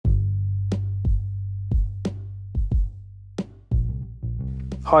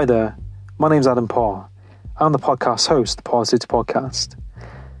Hi there, my name's Adam Parr. I'm the podcast host of the Parrsitivity podcast.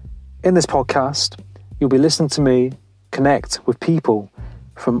 In this podcast, you'll be listening to me connect with people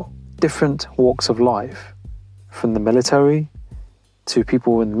from different walks of life, from the military to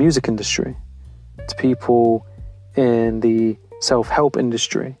people in the music industry, to people in the self-help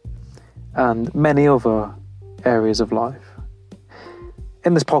industry, and many other areas of life.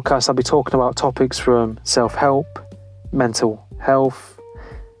 In this podcast, I'll be talking about topics from self-help, mental health,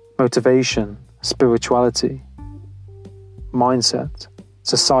 motivation, spirituality, mindset,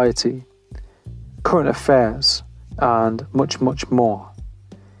 society, current affairs, and much, much more.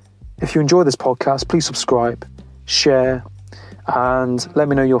 If you enjoy this podcast, please subscribe, share, and let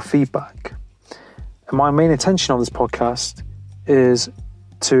me know your feedback. And my main intention on this podcast is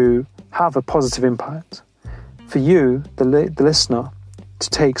to have a positive impact for you, the listener, to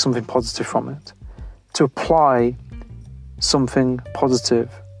take something positive from it, to apply something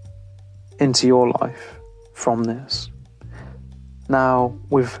positive into your life from this. Now,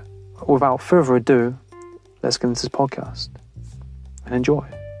 without further ado, let's get into this podcast and enjoy.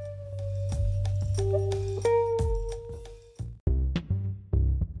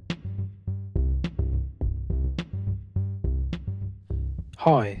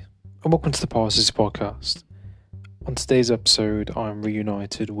 Hi, and welcome to the Parrsitivity podcast. On today's episode, I'm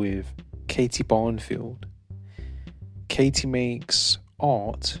reunited with Katie Barnfield. Katie makes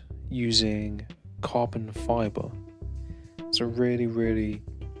art using carbon fibre. It's a really, really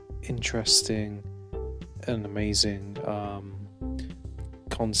interesting and amazing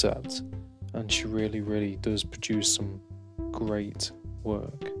concept, and she really, really does produce some great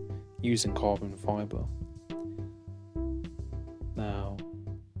work using carbon fibre. Now,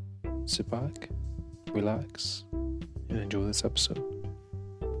 sit back, relax, and enjoy this episode.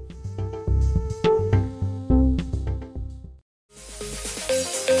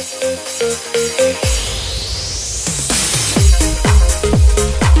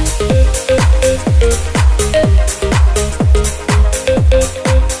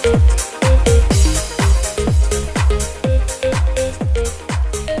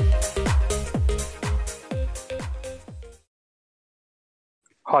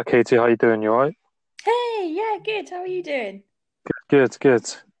 Hi Katie, how you doing? You alright? Hey, yeah, good. How are you doing? Good.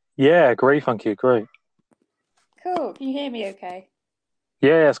 Yeah, great, thank you, great. Cool. Can you hear me okay?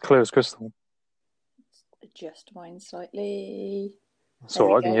 Yeah, it's clear as crystal. Adjust mine slightly. It's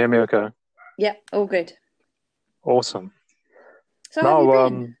alright, can you hear me okay? Yeah, all good. Awesome. So how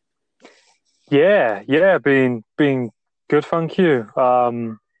have you been? Yeah, been good, thank you.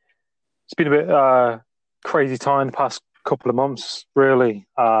 It's been a bit crazy time the past couple of months, really.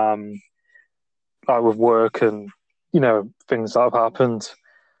 Like with work and things that have happened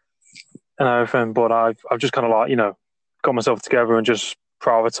and everything. But I've just kind of got myself together and just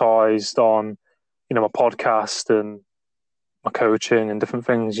prioritized on my podcast and my coaching and different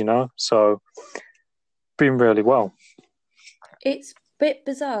things. So been really well. It's a bit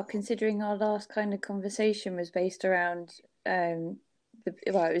bizarre considering our last kind of conversation was based around it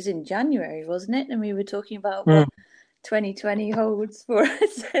was in January, wasn't it? And we were talking about what 2020 holds for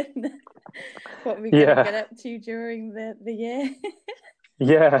us and what we're going to get up to during the year.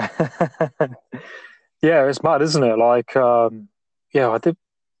 Yeah. Yeah, it's mad, isn't it? I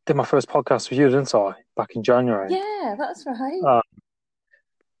did my first podcast with you, didn't I? Back in January. Yeah, that's right.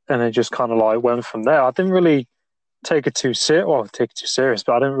 And it just kind of went from there. I didn't really take it too serious,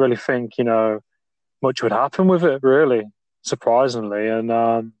 but I didn't really think, much would happen with it, really, surprisingly.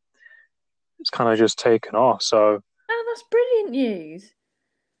 And it's kind of just taken off. So, oh, that's brilliant news.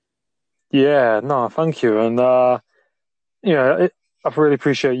 yeah, no, thank you. And, I really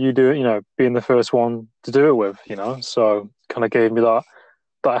appreciate you being the first one to do it with, so kind of gave me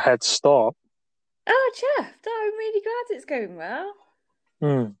that head start. Oh, Jeff, I'm really glad it's going well.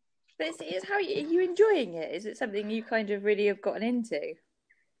 But it's how are you enjoying it? Is it something you kind of really have gotten into?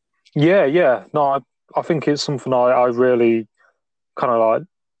 Yeah. No, I think it's something I really kind of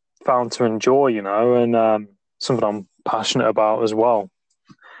found to enjoy, and something I'm passionate about as well.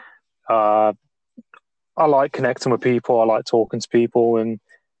 I like connecting with people. I like talking to people and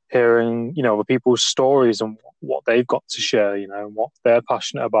hearing, the people's stories and what they've got to share, and what they're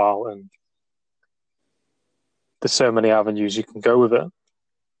passionate about. And there's so many avenues you can go with it.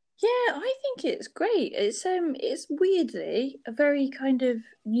 Yeah, I think it's great. It's weirdly a very kind of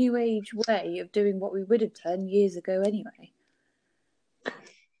new age way of doing what we would have done years ago anyway.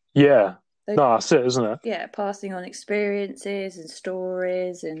 Yeah. No, that's it, isn't it? Yeah, passing on experiences and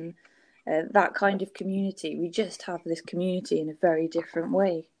stories and that kind of community. We just have this community in a very different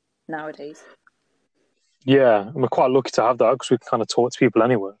way nowadays. Yeah, and we're quite lucky to have that because we can kind of talk to people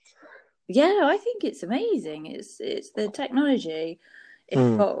anywhere. Yeah, I think it's amazing. It's the technology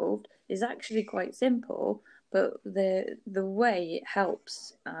Mm. involved is actually quite simple, but the way it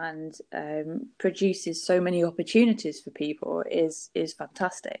helps and produces so many opportunities for people is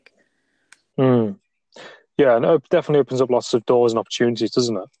fantastic. Mm. Yeah, and it definitely opens up lots of doors and opportunities,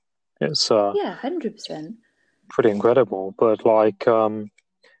 doesn't it? It's Yeah, 100%. pretty incredible. But like,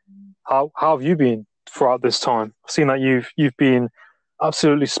 how have you been throughout this time? I've seen that you've been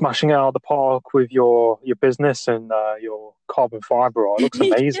absolutely smashing it out of the park with your business and your carbon fiber. It looks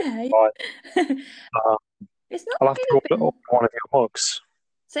amazing. Yeah. Like, uh, It's not I'll have to really order been. one of your mugs.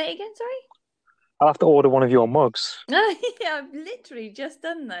 Say it again, sorry. I'll have to order one of your mugs. Yeah, I've literally just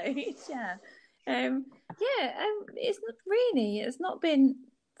done those. Yeah. Um, yeah, it's not really, it's not been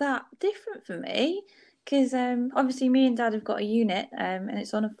that different for me because obviously me and Dad have got a unit and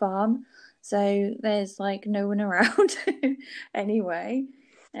it's on a farm, so there's like no one around anyway.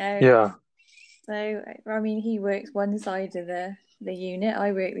 Um, Yeah. so I mean, he works one side of the unit,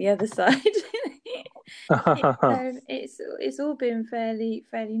 I work the other side. It's all been fairly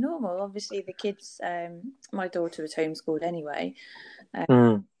normal. Obviously, the kids. My daughter was homeschooled anyway,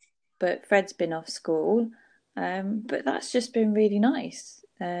 Mm. but Fred's been off school. But that's just been really nice.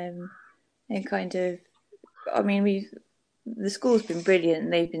 And kind of, I mean, the school's been brilliant.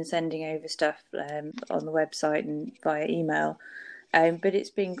 And they've been sending over stuff on the website and via email. But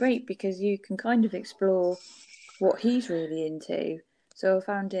it's been great because you can kind of explore what he's really into. So I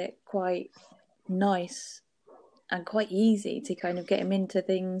found it quite nice and quite easy to kind of get him into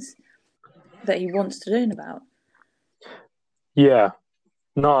things that he wants to learn about. Yeah.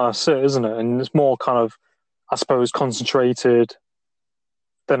 No, that's it, isn't it? And it's more kind of, I suppose, concentrated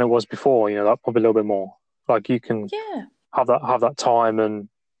than it was before. That probably a little bit more. Like you can Yeah, have that time and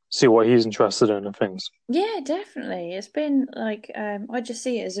see what he's interested in and things. yeah, definitely. It's been like I just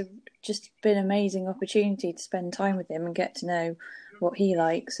see it as a just been an amazing opportunity to spend time with him and get to know what he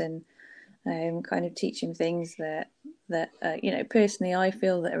likes and kind of teach him things that personally I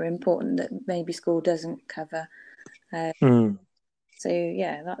feel that are important that maybe school doesn't cover. Mm. So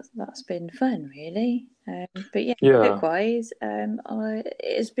yeah, that's been fun, really. But yeah, Yeah. work-wise,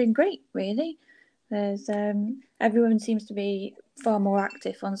 it's been great, really. There's everyone seems to be far more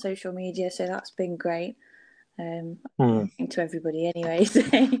active on social media, so that's been great. Mm. To everybody anyway, so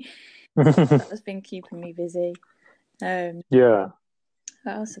that's been keeping me busy. Yeah.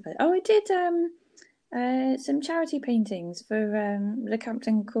 What else have I? Oh, I did some charity paintings for the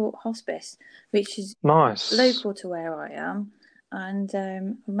Campton Court Hospice, which is Nice. local to where I am, and I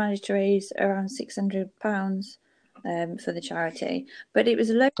managed to raise around £600 for the charity. But it was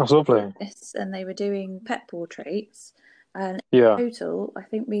a local That's lovely. hospice, and they were doing pet portraits, and Yeah. in total, I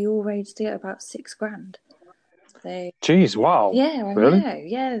think we all raised together about 6 grand. So Jeez, wow. yeah, I Really? know.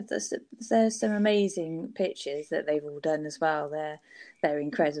 Yeah, there's some amazing pictures that they've all done as well. They're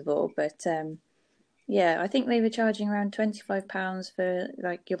incredible, but yeah, I think they were charging around £25 for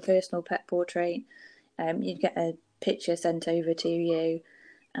like your personal pet portrait. You'd get a picture sent over to you,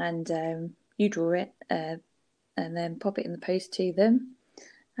 and you draw it, and then pop it in the post to them,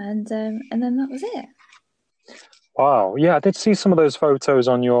 and then that was it. Wow. Yeah, I did see some of those photos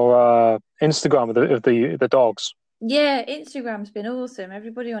on your Instagram of the dogs. Yeah, Instagram's been awesome.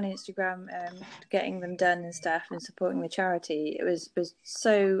 Everybody on Instagram getting them done and stuff and supporting the charity. It was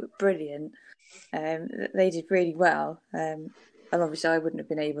so brilliant. They did really well. And obviously I wouldn't have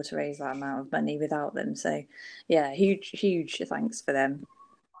been able to raise that amount of money without them. So yeah, huge thanks for them.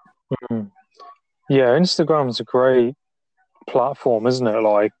 Mm. Yeah, Instagram's a great platform, isn't it?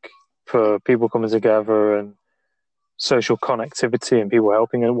 Like for people coming together and social connectivity and people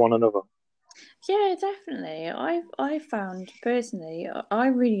helping one another. Yeah, definitely. I found personally I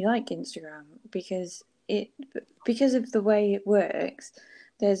really like Instagram because of the way it works.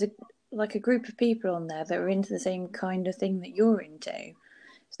 There's a group of people on there that are into the same kind of thing that you're into.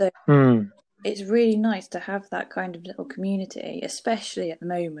 So Mm. it's really nice to have that kind of little community, especially at the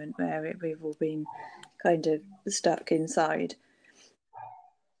moment where we've all been kind of stuck inside.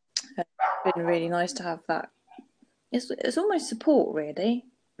 It's been really nice to have that. It's almost support, really,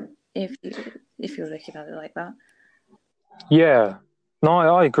 if you're looking at it like that. Yeah. No,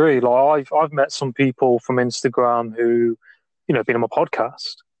 I agree. Like I've met some people from Instagram who, been on my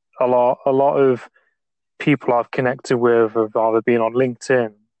podcast. A lot of people I've connected with have either been on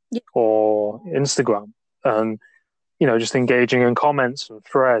LinkedIn Yeah, or Instagram, and just engaging in comments and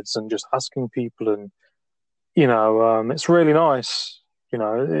threads and just asking people, and it's really nice.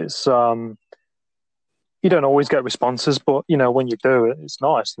 It's you don't always get responses, but when you do, it's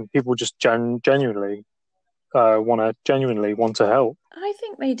nice, and people just genuinely genuinely want to help. I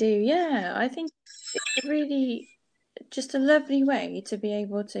think they do, yeah. I think it's really just a lovely way to be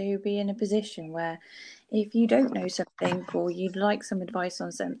able to be in a position where if you don't know something or you'd like some advice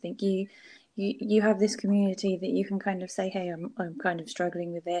on something, you have this community that you can kind of say, hey, I'm kind of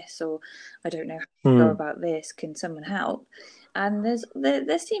struggling with this, or I don't know how to go about this. Can someone help? And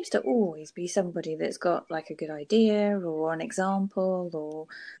there seems to always be somebody that's got like a good idea or an example or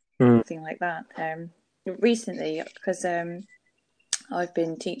something like that. Recently, because I've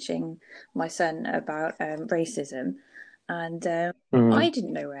been teaching my son about racism, and I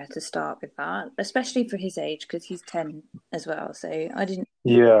didn't know where to start with that, especially for his age, because he's 10 as well. So I didn't.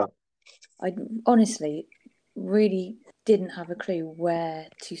 Yeah. I honestly really didn't have a clue where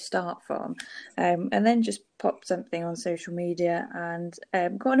to start from, and then just popped something on social media and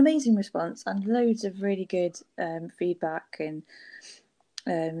got an amazing response and loads of really good feedback and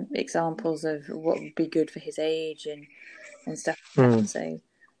examples of what would be good for his age and stuff like that. So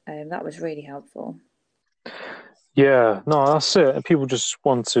that was really helpful. Yeah, no, that's it. And people just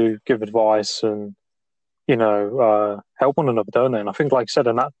want to give advice and, help one another, don't they? And I think, like I said,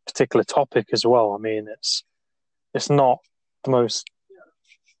 on that particular topic as well, I mean, it's not the most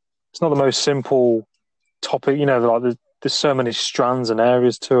simple topic. There's so many strands and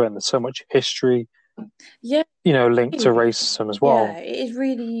areas to it, and there's so much history. Yeah, linked to racism as well. Yeah, it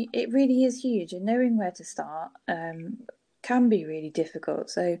really is huge, and knowing where to start can be really difficult.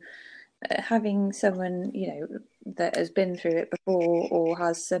 So having someone that has been through it before or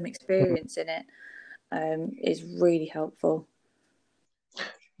has some experience in it is really helpful.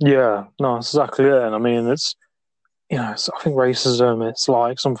 Yeah, no, that's exactly it. And I mean, I think racism, it's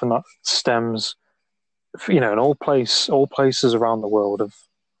like something that stems, in all places around the world of,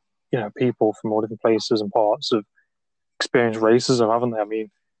 people from all different places and parts have experienced racism, haven't they? I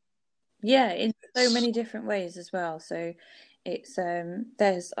mean, yeah, in so many different ways as well. So it's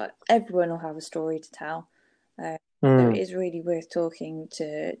there's everyone will have a story to tell. So it is really worth talking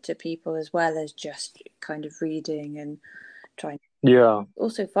to people as well as just kind of reading and trying. Yeah.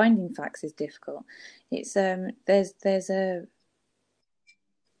 Also, finding facts is difficult. It's there's a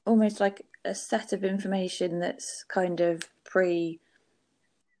almost like a set of information that's kind of pre-packed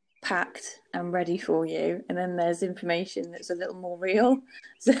and ready for you, and then there's information that's a little more real.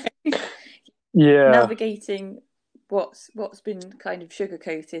 So yeah, navigating what's been kind of sugar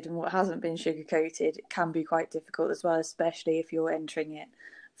coated and what hasn't been sugar coated can be quite difficult as well, especially if you're entering it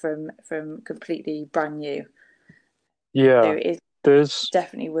from completely brand new. Yeah, so it's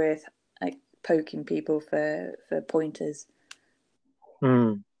definitely worth poking people for pointers.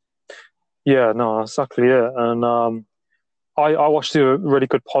 Yeah, no, exactly it. And I watched a really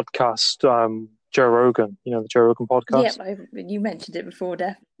good podcast, Joe Rogan. The Joe Rogan podcast. Yeah, you mentioned it before,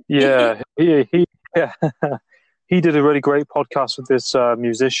 definitely. Yeah, he did a really great podcast with this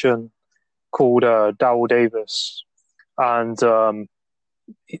musician called Dowell Davis, and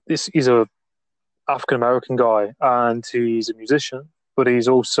he's a African American guy, and he's a musician, but he's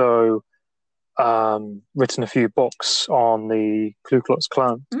also written a few books on the Ku Klux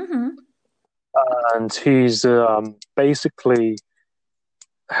Klan, and he's basically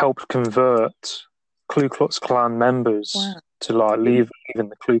helped convert Ku Klux Klan members to leaving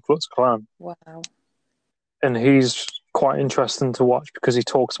the Ku Klux Klan. Wow. And he's quite interesting to watch because he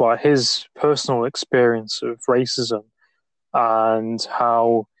talks about his personal experience of racism and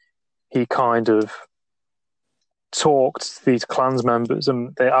how he kind of talked to these Klans members,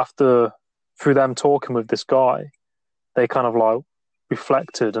 and through them talking with this guy, they kind of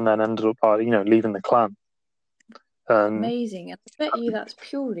reflected and then ended up leaving the Klan. Amazing. And I bet you that's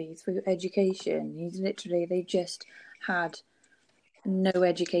purely through education. They just had no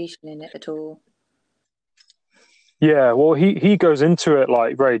education in it at all. Yeah, well, he goes into it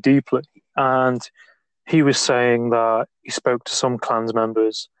very deeply, and he was saying that he spoke to some Klans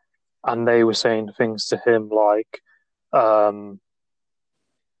members, and they were saying things to him like,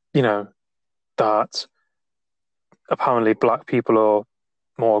 that apparently black people are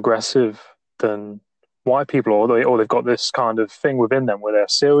more aggressive than white people, or they've got this kind of thing within them where they're a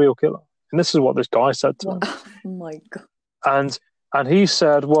serial killer. And this is what this guy said to him. Oh my God. And he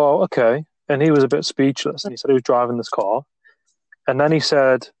said, well, okay. And he was a bit speechless. And he said he was driving this car. And then he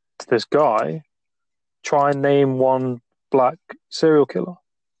said to this guy, try and name one black serial killer.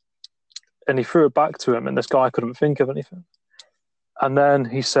 And he threw it back to him, and this guy couldn't think of anything. And then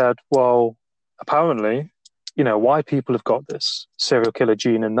he said, well, apparently, white people have got this serial killer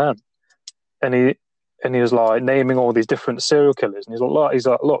gene in them. And he was naming all these different serial killers. And he's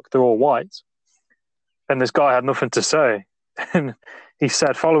like, look, they're all white. And this guy had nothing to say. And he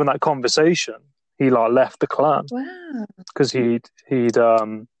said, following that conversation, he like left the clan Wow. because he'd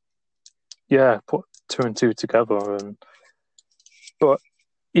put two and two together. But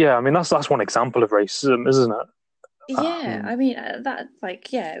yeah, I mean that's one example of racism, isn't it? Yeah, I mean that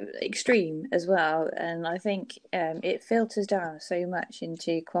like extreme as well, and I think it filters down so much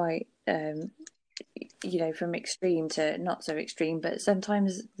into quite from extreme to not so extreme, but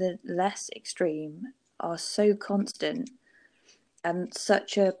sometimes the less extreme are so constant and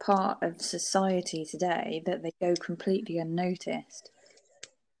such a part of society today that they go completely unnoticed.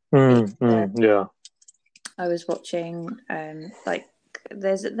 Yeah. I was watching like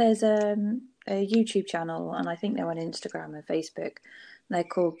there's a YouTube channel, and I think they're on Instagram and Facebook. They're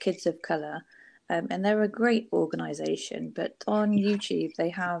called Kids of Color, and they're a great organization. But on YouTube, they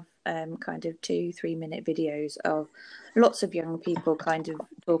have kind of 2-3 minute videos of lots of young people kind of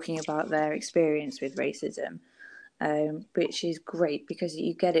talking about their experience with racism, which is great because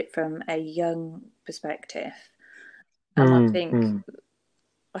you get it from a young perspective. And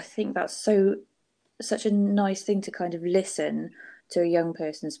I think that's such a nice thing to kind of listen to a young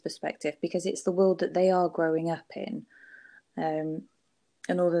person's perspective, because it's the world that they are growing up in, and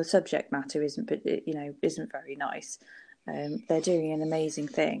although the subject matter isn't very nice, they're doing an amazing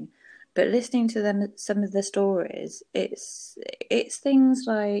thing. But listening to them, some of the stories, it's things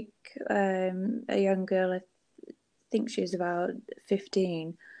like a young girl, I think she was about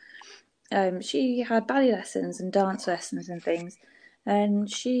 15. She had ballet lessons and dance lessons and things, and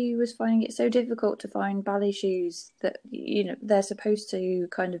she was finding it so difficult to find ballet shoes that they're supposed to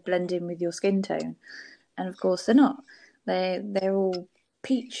kind of blend in with your skin tone, and of course they're not. They're all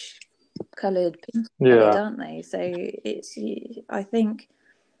peach coloured, pink coloured, aren't they? So I think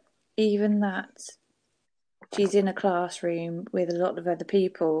even that she's in a classroom with a lot of other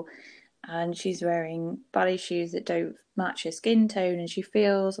people and she's wearing ballet shoes that don't match her skin tone, and she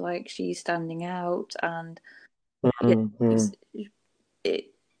feels like she's standing out, and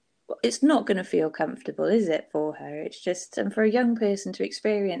it's not going to feel comfortable, is it, for her? It's just, and for a young person to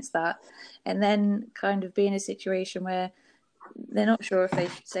experience that and then kind of be in a situation where they're not sure if they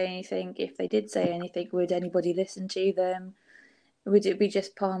should say anything. If they did say anything, would anybody listen to them? Would it be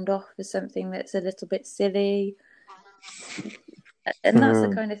just palmed off as something that's a little bit silly? And that's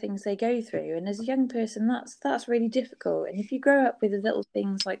the kind of things they go through. And as a young person, that's really difficult. And if you grow up with little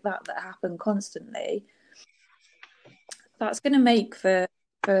things like that happen constantly, that's going to make for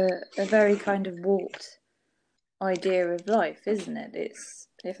a very kind of warped idea of life, isn't it? It's,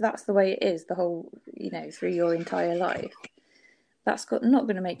 if that's the way it is the whole, through your entire life, not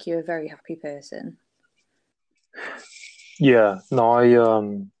going to make you a very happy person. Yeah, no, I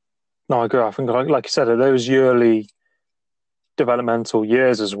agree. I think, like you said, those yearly developmental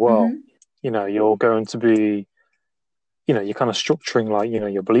years as well. You're going to be, you're kind of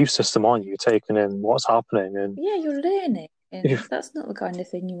structuring your belief system, aren't you? You're taking in what's happening, and yeah, you're learning, and that's not the kind of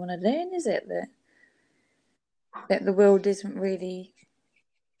thing you want to learn, is it? That the world hasn't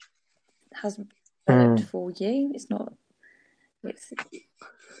developed for you. It's not.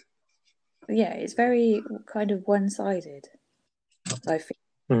 It's very kind of one-sided, I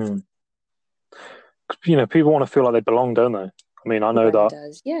think. People want to feel like they belong, don't they? I mean, I know Everyone that.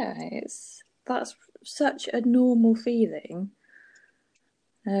 does. Yeah, that's such a normal feeling,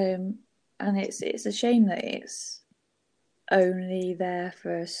 and it's a shame that it's only there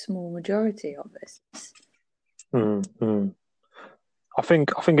for a small majority of us. I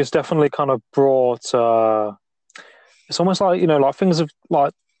think it's definitely kind of brought. It's almost like like things have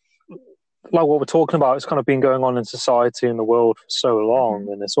like what we're talking about. It's kind of been going on in society and the world for so long,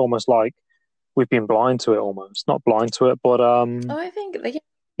 and it's almost like we've been blind to it. Almost not blind to it, but I think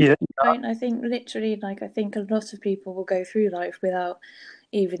yeah. I think literally, like, I think a lot of people will go through life without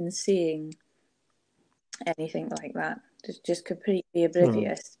even seeing anything like that, just completely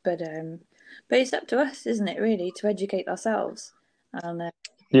oblivious. But it's up to us, isn't it, really, to educate ourselves? And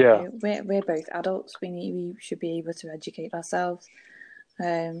we're both adults. We should be able to educate ourselves.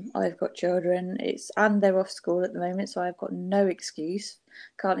 I've got children. And they're off school at the moment, so I've got no excuse.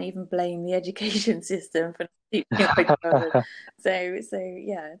 Can't even blame the education system for teaching my children. So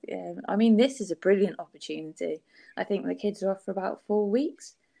yeah. I mean, this is a brilliant opportunity. I think the kids are off for about 4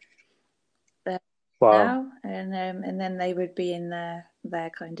 weeks now, and then they would be in their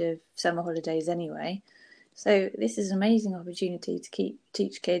kind of summer holidays anyway. So this is an amazing opportunity to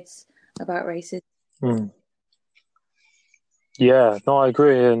teach kids about racism. Yeah, no, I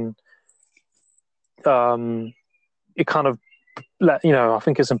agree, and it kind of I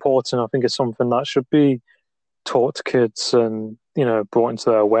think it's important. I think it's something that should be taught to kids and brought into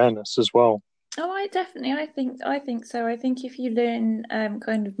their awareness as well. Oh, I think so. I think if you learn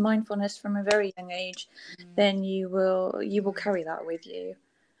kind of mindfulness from a very young age, then you will carry that with you,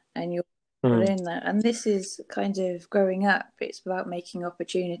 and you'll Mm. learn that. And this is kind of growing up. It's about making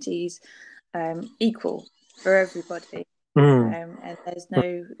opportunities equal for everybody. Mm. And there's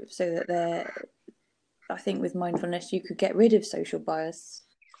no so that there. I think with mindfulness, you could get rid of social bias.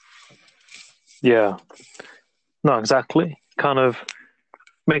 Yeah. No, exactly. Kind of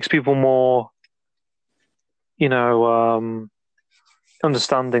makes people more, you know,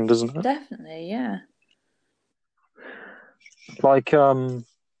 understanding, doesn't it? Definitely, yeah. Like,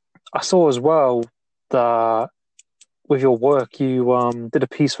 I saw as well that with your work, you did a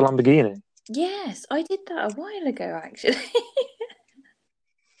piece for Lamborghini. Yes, I did that a while ago, actually.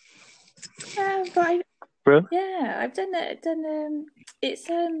 But Really? yeah, I've done it. Done it's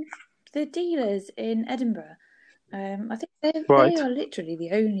the dealers in Edinburgh. I think they Right. are literally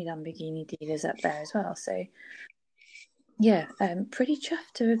the only Lamborghini dealers up there as well. So yeah, pretty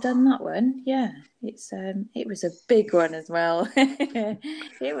chuffed to have done that one. Yeah, it was a big one as well.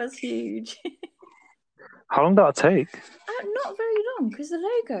 It was huge. How long did that take? Not very long because the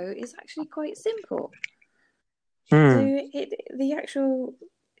logo is actually quite simple. So Hmm.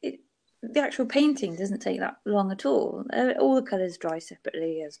 the actual painting doesn't take that long at all. All the colours dry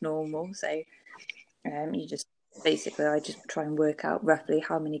separately as normal. So you just basically I just try and work out roughly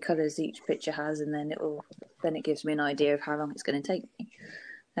how many colours each picture has, and then it gives me an idea of how long it's going to take me.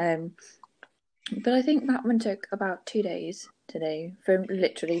 But I think that one took about 2 days today, from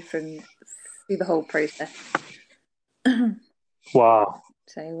through the whole process. Wow.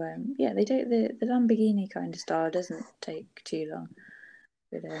 So yeah, they do the Lamborghini kind of style doesn't take too long.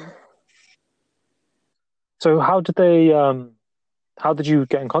 But So how did you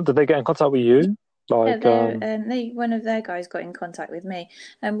get in contact? Did they get in contact with you? yeah, Like, they one of their guys got in contact with me,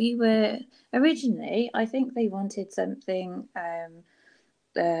 and we were originally. I think they wanted something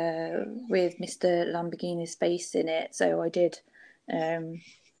with Mr. Lamborghini's face in it, so I did,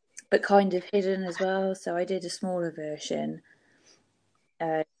 but kind of hidden as well. So I did a smaller version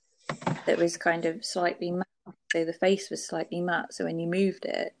that was kind of slightly matte. So the face was slightly matte, so when you moved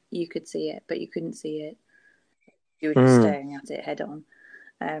it, you could see it, but you couldn't see it. You were just hmm. staring at it head on.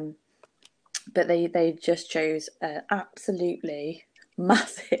 Um, but they just chose an absolutely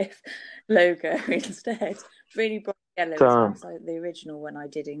massive logo instead, really bright yellow as well. Damn. So the original one I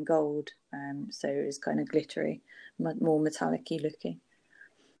did in gold, so it was kind of glittery, more metallic-y looking.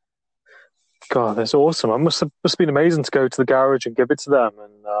 God, that's awesome. It must have been amazing to go to the garage and give it to them,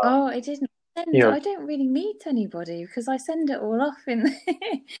 and Oh, I didn't you send. know. I don't really meet anybody because I send it all off in.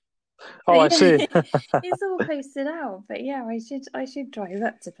 Oh, But I yeah, see. it's all posted out. But yeah, I should drive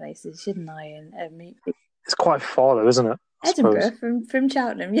up to places, shouldn't I, and meet people. It's quite far though, isn't it? I Edinburgh suppose. from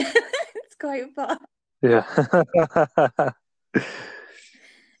Cheltenham. Yeah, it's quite far. Yeah.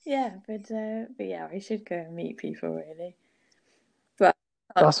 Yeah, but yeah, I should go and meet people really. But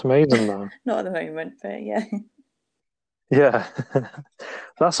That's amazing, though. not at the moment. But yeah, Yeah.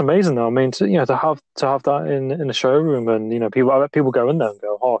 That's amazing, though. I mean, to have that in the showroom, and I let people go in there and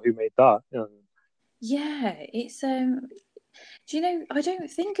go, "Oh, who made that?" And yeah, it's Do you know? I don't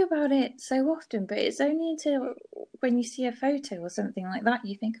think about it so often, but it's only until when you see a photo or something like that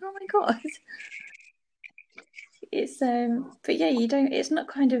you think, "Oh my God." It's but yeah, you don't. It's not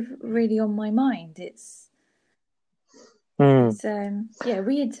kind of really on my mind. mm, It's yeah,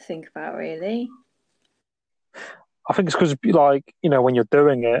 weird to think about, really. I think it's because, like, when you're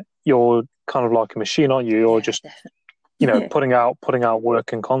doing it, you're kind of like a machine, aren't you? You're Yeah, just, definitely. putting out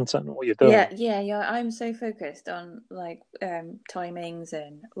work and content and what you're Yeah, doing. yeah, yeah. I'm so focused on like timings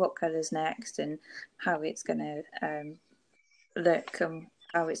and what colour's next and how it's gonna look and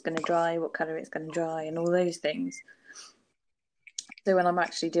how it's gonna dry, what colour it's gonna dry, and all those things. So when I'm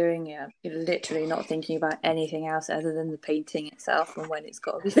actually doing it, you're literally not thinking about anything else other than the painting itself and when it's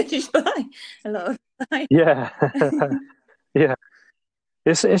got to be finished by a lot of the time. Yeah, yeah.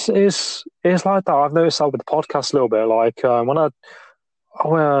 It's like that. I've noticed that with the podcast a little bit. Like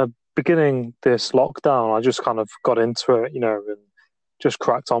when beginning this lockdown, I just kind of got into it, and just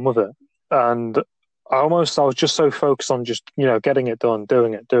cracked on with it. And I was just so focused on just getting it done,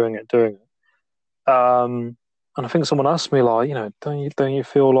 doing it, doing it, doing it. And I think someone asked me like, don't you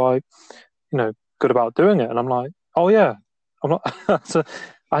feel like good about doing it? And I'm like, oh yeah, I'm not. So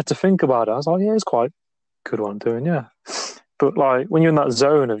I had to think about it. I was like, yeah, it's quite good what I'm doing, yeah. But like when you're in that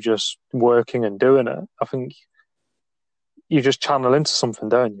zone of just working and doing it, I think you just channel into something,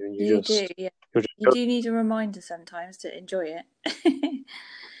 don't you? And You do, yeah. you're just You do need a reminder sometimes to enjoy it. Do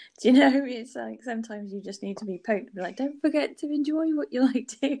you know? It's like sometimes you just need to be poked, be like, don't forget to enjoy what you like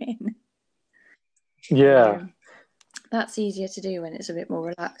doing. Yeah. That's easier to do when it's a bit more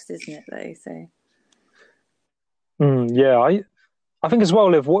relaxed, isn't it, though? So Yeah, I think as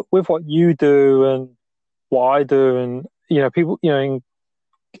well, Liv, with what you do and what I do, and people, in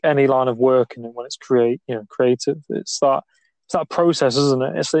any line of work, and when it's creative, it's that process, isn't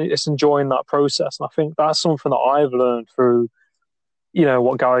it? It's enjoying that process, and I think that's something that I've learned through,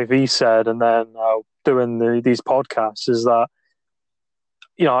 what Gary Vee said, and then doing these podcasts is that,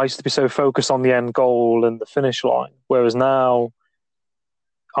 I used to be so focused on the end goal and the finish line, whereas now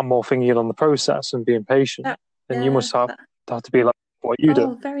I'm more thinking on the process and being patient. And you must have to be like what you do.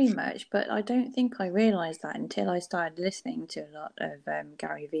 Oh, very much, but I don't think I realised that until I started listening to a lot of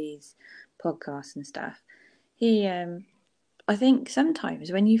Gary Vee's podcasts and stuff. I think sometimes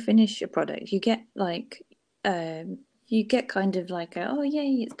when you finish a product, you get you get kind of like, oh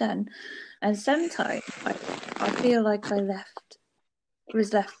yay, it's done, and sometimes I feel like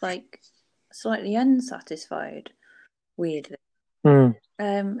was left like slightly unsatisfied, weirdly.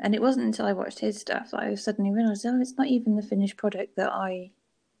 And it wasn't until I watched his stuff that I suddenly realised, oh, it's not even the finished product that I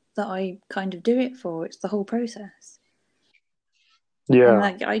kind of do it for. It's the whole process. Yeah. And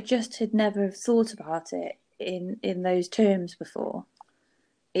like I just had never thought about it in those terms before.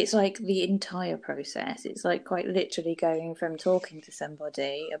 It's like the entire process. It's like quite literally going from talking to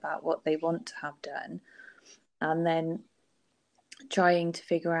somebody about what they want to have done and then trying to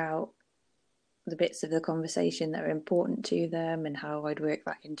figure out the bits of the conversation that are important to them and how I'd work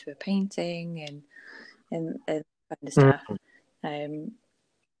that into a painting and kind of stuff.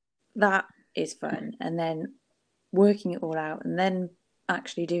 That is fun. And then working it all out and then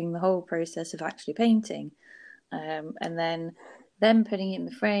actually doing the whole process of actually painting. And then putting it in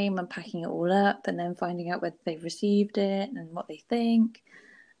the frame and packing it all up and then finding out whether they've received it and what they think.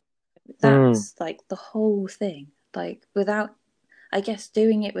 That's like the whole thing. Like without, I guess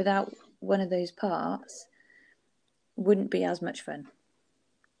doing it without one of those parts wouldn't be as much fun.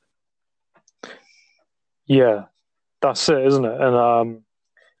 Yeah, that's it, isn't it? And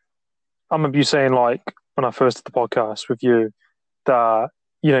I remember you saying, like, when I first did the podcast with you, that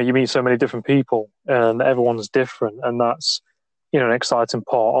you meet so many different people and everyone's different, and that's an exciting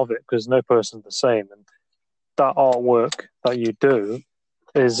part of it because no person's the same. And that artwork that you do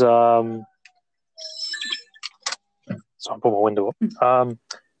is sorry, I put my window up.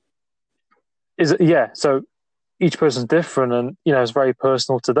 So each person's different, and it's very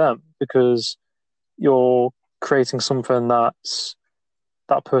personal to them because you're creating something that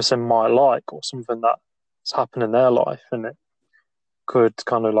person might like or something that's happened in their life, and it could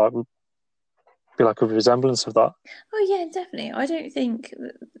kind of like be like a resemblance of that. Oh yeah, definitely. I don't think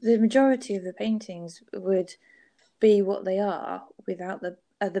the majority of the paintings would be what they are without the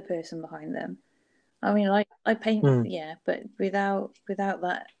other person behind them. I mean, I paint, yeah, but without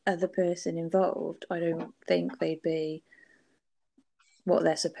that other person involved, I don't think they'd be what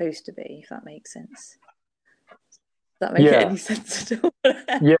they're supposed to be, if that makes sense. Does that make any sense at all?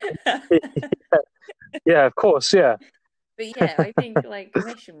 Yeah, of course, yeah. But yeah, I think like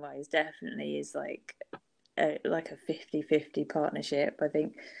commission-wise, definitely is like a 50-50 partnership. I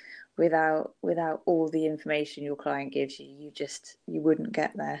think without all the information your client gives you, you wouldn't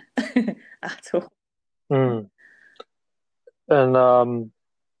get there at all. And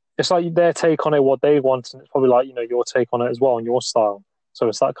it's like their take on it, what they want, and it's probably like your take on it as well, and your style. So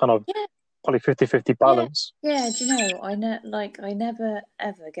it's that kind of probably 50-50 balance. Yeah. Do you know? I never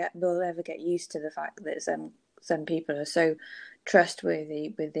will ever get used to the fact that some people are so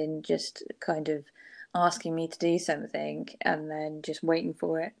trustworthy within just kind of asking me to do something and then just waiting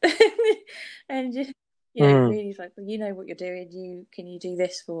for it and just really like, well, you know what you're doing, can you do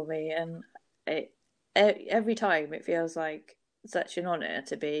this for me? And every time it feels like such an honor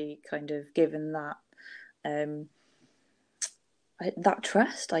to be kind of given that that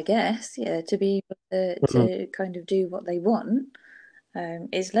trust, I guess, to be able to kind of do what they want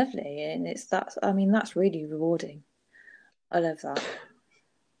is lovely, and that's really rewarding. I love that.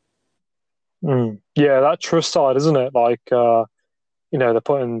 Yeah, that trust side, isn't it? Like, they're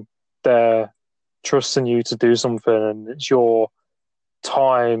putting their trust in you to do something, and it's your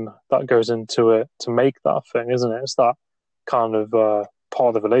time that goes into it to make that thing, isn't it? It's that kind of part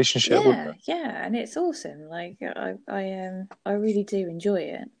of the relationship. Yeah, and it's awesome. Like I really do enjoy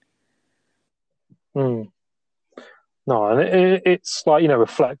it. No, and it's like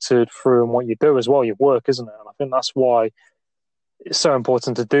reflected through in what you do as well, your work, isn't it? And I think that's why it's so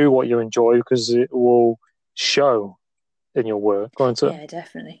important to do what you enjoy because it will show in your work, won't it? Yeah,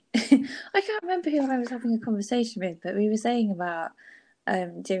 definitely. I can't remember who I was having a conversation with, but we were saying about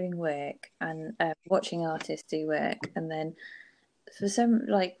doing work and watching artists do work, and then for some,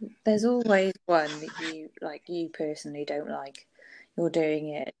 like, there's always one that you personally don't like. You're doing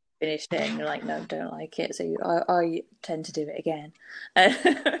it, finished it, and you're like, no, don't like it. So I tend to do it again.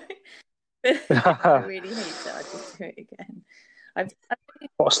 If I really hate it, I just do it again. I've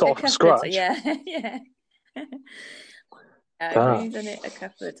What, a start from couple of times, scratch? yeah, yeah. I've Damn. only done it a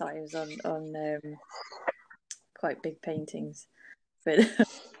couple of times on quite big paintings, but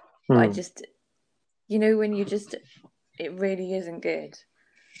I just, when you just, it really isn't good.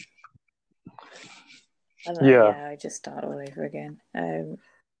 And Yeah. I just start all over again.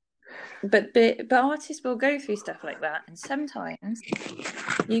 But artists will go through stuff like that, and sometimes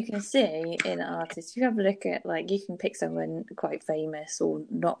you can see in artists. You have a look at, like, you can pick someone quite famous or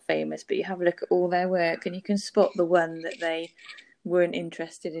not famous, but you have a look at all their work, and you can spot the one that they weren't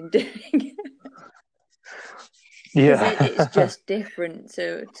interested in doing. Because Yeah. it's just different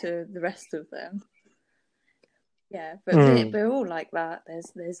to the rest of them. Yeah, but we're all like that.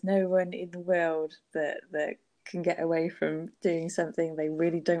 There's no one in the world that can get away from doing something they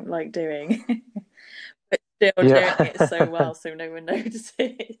really don't like doing, but still doing it so Yeah. well so no one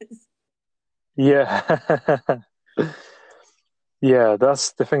notices. Yeah. Yeah,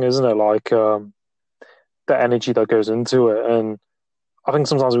 that's the thing, isn't it? Like, the energy that goes into it. And I think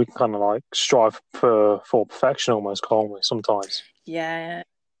sometimes we can kind of like strive for perfection almost, can't we? Sometimes. Yeah,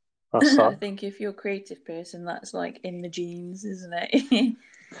 That's I that. think if you're a creative person, that's like in the genes, isn't it? Doing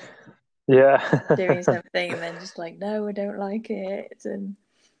Yeah. something and then just like, no, I don't like it, and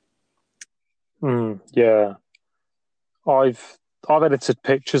Yeah. I've I've edited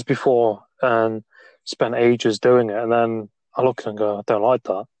pictures before and spent ages doing it, and then I look and go, I don't like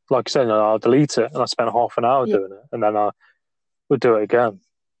that. Like I said, I'll delete it, and I spent half an hour yeah, doing it, and then I would do it again.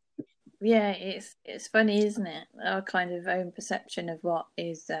 yeah, it's funny, isn't it? Our kind of own perception of what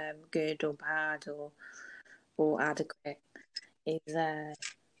is good or bad or adequate is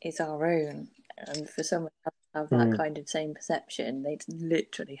our own. And for someone else to have that Mm. kind of same perception, they'd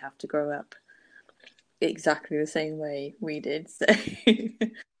literally have to grow up exactly the same way we did. So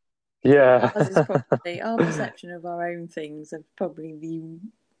Yeah. ours is probably our perception of our own things are probably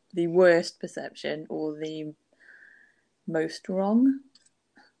the worst perception or the most wrong.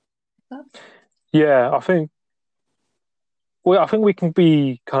 Yeah, I think we can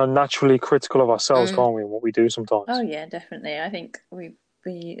be kind of naturally critical of ourselves, Mm. can't we, and what we do Oh sometimes. yeah, definitely. I think we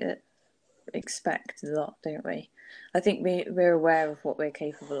expect a lot, don't we? I think we're aware of what we're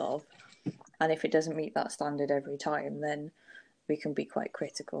capable of, and if it doesn't meet that standard every time, then we can be quite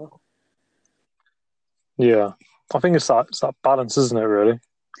critical. Yeah. I think it's that balance, isn't it, really?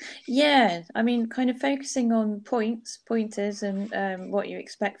 Yeah, I mean, kind of focusing on pointers, and what you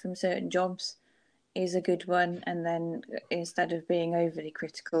expect from certain jobs is a good one, and then instead of being overly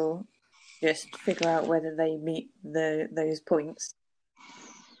critical, just figure out whether they meet those points.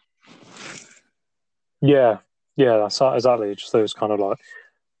 Yeah. Yeah, that's exactly just those kind of like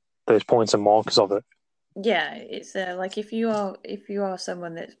those points and markers of it. Yeah, it's like if you are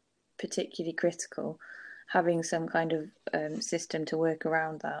someone that's particularly critical, having some kind of system to work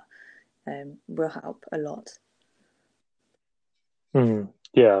around that will help a lot.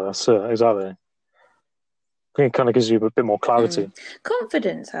 Yeah, that's exactly. I think it kind of gives you a bit more clarity.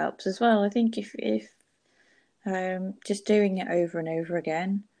 Confidence helps as well. I think if just doing it over and over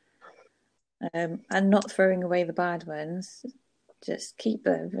again, and not throwing away the bad ones, just keep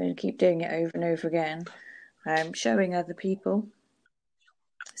them and keep doing it over and over again. Showing other people,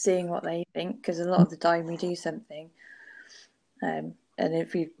 seeing what they think, because a lot of the time we do something, and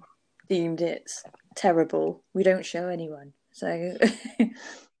if we deemed it terrible, we don't show anyone. So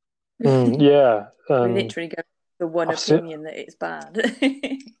we Yeah, literally go the one I've seen. opinion that it's bad.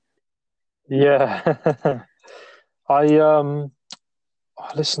 Yeah, I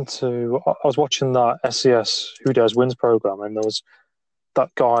I listened to. I was watching that SES Who Dares Wins program, and there was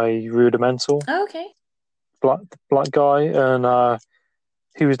that guy Rudimental, Okay. black black guy, and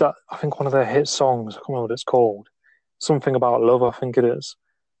he was that. I think one of their hit songs. I can't remember what it's called. Something about love, I think it is.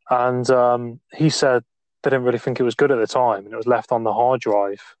 And he said they didn't really think it was good at the time, and it was left on the hard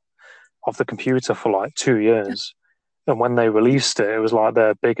drive of the computer for like 2 years. And when they released it, it was like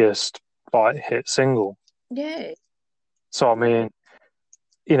their biggest like hit single. Yeah. So I mean,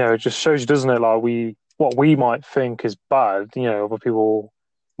 it just shows you, doesn't it? Like what we might think is bad, other people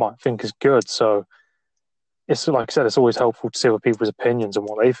might think is good. So it's like I said, it's always helpful to see other people's opinions and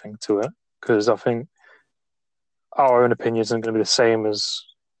what they think to it, because I think our own opinion isn't going to be the same as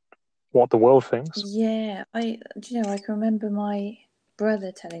what the world thinks. Yeah. Do you know, I can remember my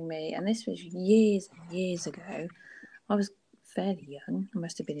brother telling me, and this was years and years ago. I was fairly young. I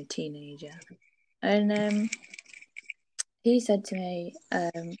must have been a teenager. And he said to me,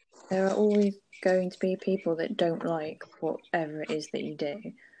 there are always going to be people that don't like whatever it is that you do.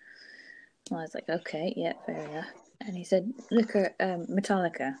 I was like, okay, yeah, fair enough. And he said, look at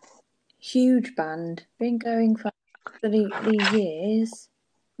Metallica, huge band, been going for absolutely years,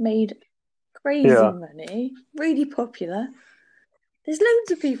 made crazy money, really popular. There's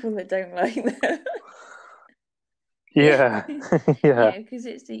loads of people that don't like them. Yeah. Yeah. Because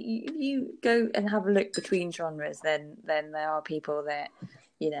it's if you go and have a look between genres, then there are people that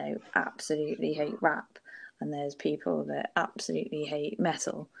absolutely hate rap, and there's people that absolutely hate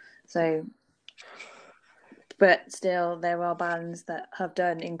metal. So, but still, there are bands that have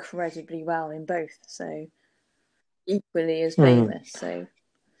done incredibly well in both, so equally as famous. So,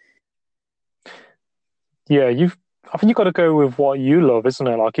 Yeah, I think you've got to go with what you love, isn't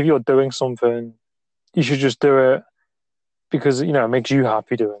it? Like if you're doing something, you should just do it because, it makes you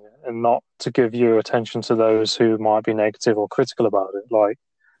happy doing it and not to give your attention to those who might be negative or critical about it. Like,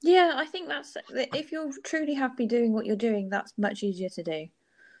 yeah, I think that's if you're truly happy doing what you're doing, that's much easier to do.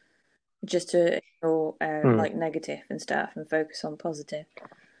 Just to ignore like negative and stuff and focus on positive.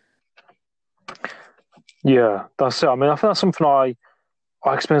 yeah, that's it. I mean, I think that's something I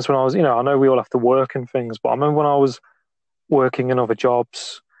experienced when I was, I know we all have to work and things, but I remember when I was working in other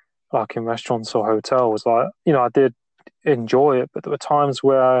jobs, like in restaurants or hotels, like, I did enjoy it, but there were times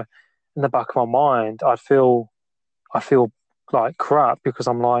where in the back of my mind, I feel like crap because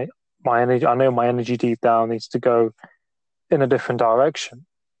I'm like, my energy, I know my energy deep down needs to go in a different direction,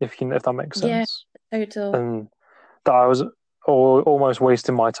 if that makes Yeah, sense. total. And that I was almost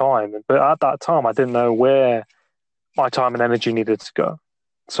wasting my time. But at that time, I didn't know where my time and energy needed to go.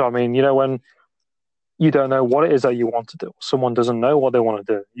 So, I mean, when you don't know what it is that you want to do, someone doesn't know what they want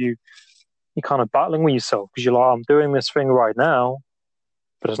to do, you're kind of battling with yourself because you're like, I'm doing this thing right now,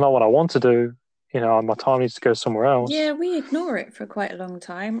 but it's not what I want to do. My time needs to go somewhere else. Yeah, we ignore it for quite a long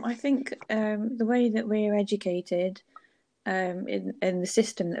time. I think the way that we're educated, in the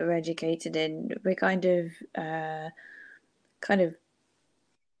system that we're educated in, we're kind of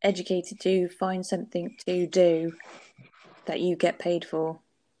educated to find something to do that you get paid for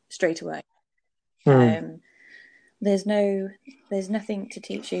straight away. There's nothing to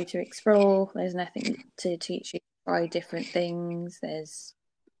teach you to explore. There's nothing to teach you to try different things. There's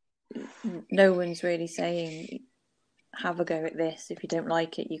no one's really saying have a go at this. If you don't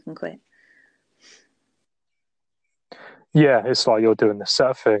like it, you can quit. Yeah, it's like you're doing the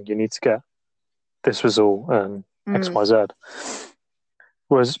set thing. You need to get this result and X, Y, Z.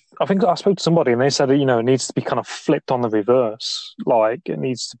 Whereas I think I spoke to somebody and they said, it needs to be kind of flipped on the reverse. Like it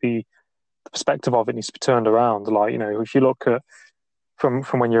needs to be the perspective of it needs to be turned around. Like, if you look at from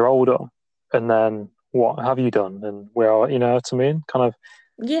when you're older and then what have you done and where what I mean?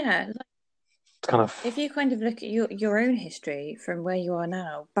 Yeah, Kind of if you kind of look at your own history from where you are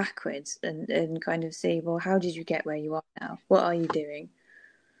now backwards and kind of see, well, how did you get where you are now? What are you doing?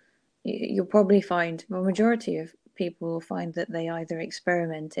 You'll probably find the majority of people will find that they either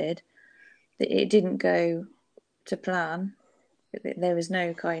experimented, that it didn't go to plan, there was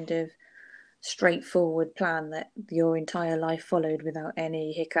no kind of straightforward plan that your entire life followed without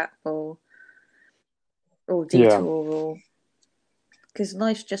any hiccup or yeah. detour, or because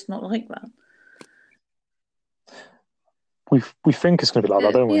life's just not like that. We think it's going to be like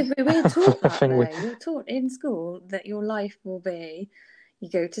that, don't we? We're taught I that think though. You're taught in school that your life will be, you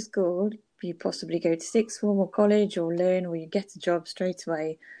go to school, you possibly go to sixth form or college or learn, or you get a job straight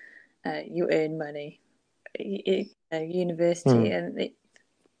away, you earn money, university, and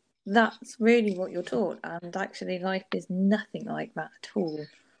that's really what you're taught. And actually, life is nothing like that at all.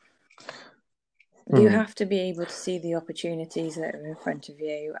 You have to be able to see the opportunities that are in front of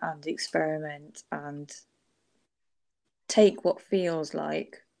you and experiment and take what feels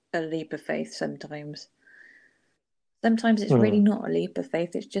like a leap of faith sometimes. Sometimes it's really not a leap of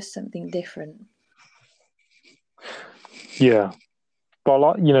faith, it's just something different. Yeah. But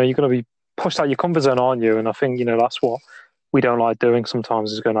you're going to be pushed out your comfort zone, aren't you? And I think, that's what we don't like doing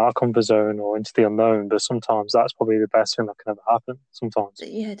sometimes is going out of comfort zone or into the unknown. But sometimes that's probably the best thing that can ever happen. Sometimes.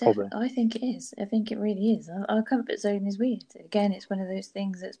 Yeah, probably. I think it is. I think it really is. Our comfort zone is weird. Again, it's one of those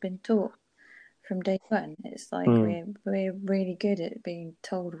things that's been taught from day one. It's like we're really good at being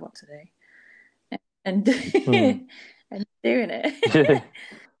told what to do and and doing it.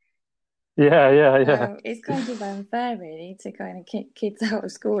 Yeah. It's kind of unfair, really, to kind of kick kids out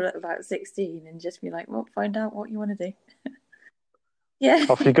of school at about 16 and just be like, well, find out what you want to do. Yeah.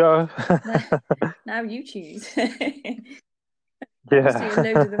 Off you go. Now you choose. Yeah.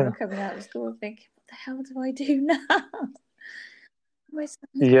 Obviously, a load of them are coming out of school thinking, what the hell do I do now? What am I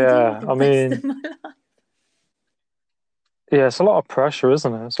supposed to do with Yeah. the I rest of mean, my life? Yeah, it's a lot of pressure,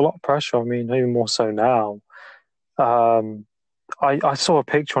 isn't it? It's a lot of pressure. I mean, even more so now. Um, I saw a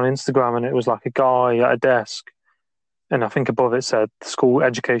picture on Instagram and it was like a guy at a desk, and I think above it said school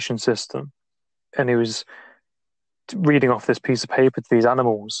education system, and he was reading off this piece of paper to these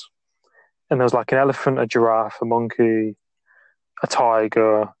animals, and there was like an elephant, a giraffe, a monkey, a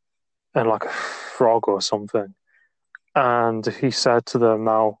tiger, and like a frog or something. And he said to them,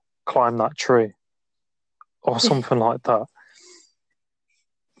 "Now climb that tree," or something like that.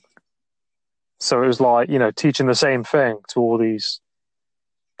 So it was like, teaching the same thing to all these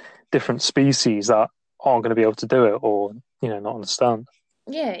different species that aren't going to be able to do it or, not understand.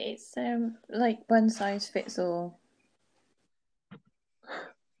 Yeah, it's like one size fits all.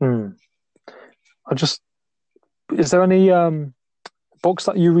 Hmm. Is there any books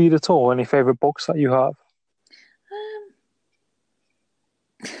that you read at all? Any favorite books that you have? Um,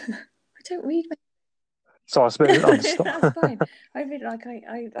 I don't read many. So I was a bit on the That's stop. fine. I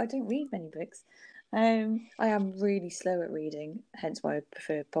don't read many books. I am really slow at reading, hence why I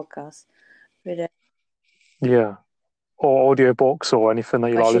prefer podcasts. But Yeah. Or audiobooks or anything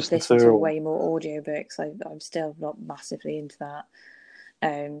that you I like should listening to listen to or way more audiobooks. I'm still not massively into that.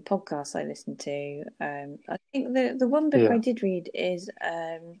 Podcasts I listen to. I think the one book I yeah. did read is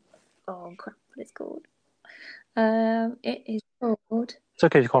oh crap, what it's called. It is called. It's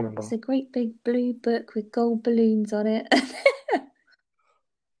okay if you can't It's remember. a great big blue book with gold balloons on it.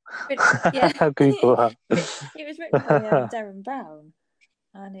 But, yeah, Google it was written by that. Darren Brown,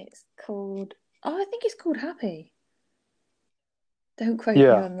 and it's called. Oh, I think it's called Happy. Don't quote me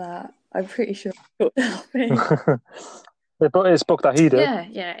Yeah. on that. I'm pretty sure it's called Happy. It's a book that he did.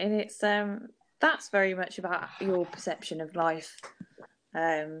 Yeah, and it's that's very much about your perception of life.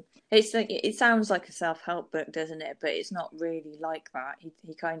 It's like it sounds like a self-help book, doesn't it? But it's not really like that.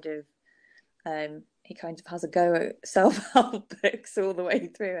 He kind of has a go at self-help books all the way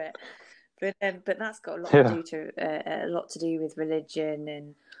through it. But that's got Yeah. a lot to do with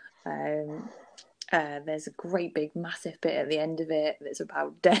religion, and there's a great big massive bit at the end of it that's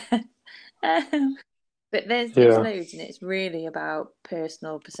about death. But it's Yeah. loads, and it's really about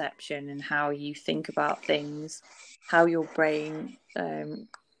personal perception and how you think about things, how your brain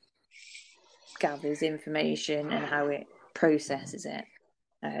gathers information, and how it processes it.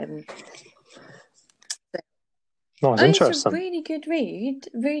 Um, No, it's it's a interesting. really good read,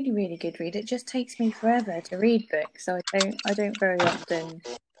 really, really good read. It just takes me forever to read books, so I don't very often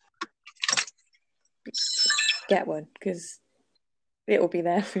get one because it will be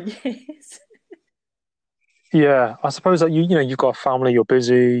there for years. Yeah. I suppose that you've got a family, you're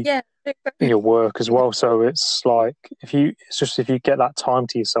busy Yeah, in your work as well. So it's like if you get that time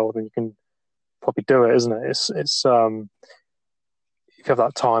to yourself, then you can probably do it, isn't it? It's if you have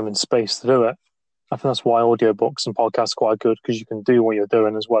that time and space to do it. I think that's why audiobooks and podcasts are quite good because you can do what you're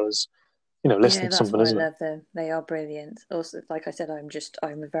doing as well as, yeah, listening to that's something, why I isn't it? love them. They are brilliant. Also, like I said,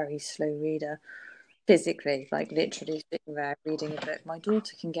 I'm a very slow reader physically, like literally sitting there reading a book. My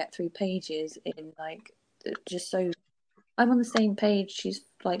daughter can get through pages in like just so I'm on the same page. She's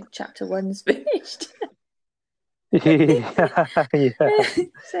like chapter one's finished. Yeah.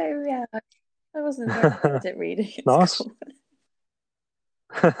 So yeah, I wasn't very good at reading at Nice. school.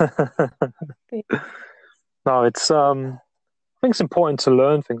 No, I think it's important to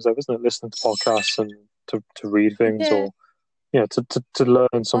learn things though, isn't it? Listening to podcasts and to read things Yeah, or to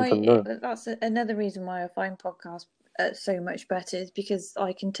learn something new. that's another reason why I find podcasts so much better is because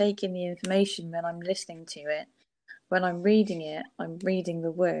I can take in the information when I'm listening to it. When I'm reading it, I'm reading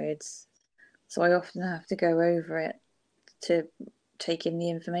the words, so I often have to go over it to take in the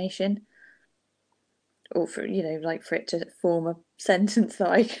information, or for like for it to form a sentence that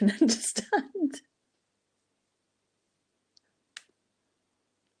I can understand.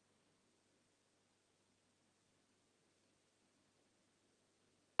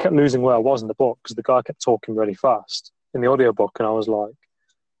 I kept losing where I was in the book because the guy kept talking really fast in the audiobook, and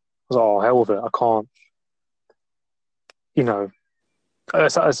oh, hell with it. I can't, you know, Can't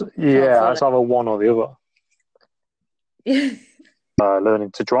yeah, follow. it's either one or the other. Yeah,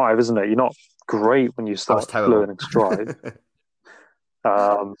 Learning to drive, isn't it? You're not great when you I was start terrible. learning to drive.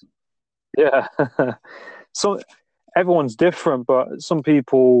 Um, yeah. So everyone's different, but some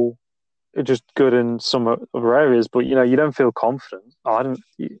people are just good in some other areas. But you don't feel confident. I don't.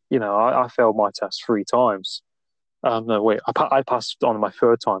 I failed my test 3 times. No, wait, I passed on my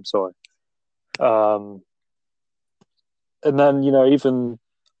third time. Sorry. Um, and then even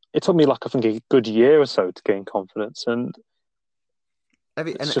it took me like I think a good year or so to gain confidence, and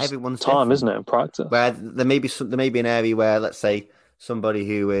it's And just everyone's time, isn't different. it, and practice. Where there may be an area where, let's say, somebody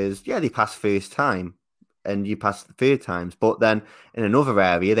who is they pass first time, and you pass the fear times. But then in another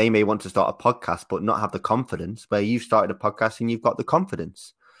area, they may want to start a podcast, but not have the confidence where you've started a podcast and you've got the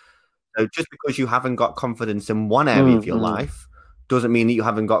confidence. So just because you haven't got confidence in one area of your life doesn't mean that you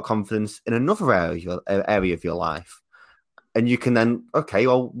haven't got confidence in another area of your life. And you can then, okay,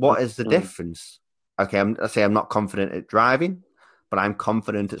 well, what is the difference? Okay, let's say I'm not confident at driving, but I'm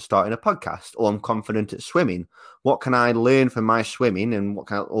confident at starting a podcast, or I'm confident at swimming. What can I learn from my swimming, and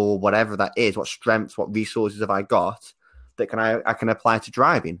or whatever that is? What strengths, what resources have I got that I can apply to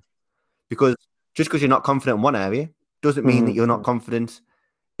driving? Because just because you're not confident in one area doesn't mean that you're not confident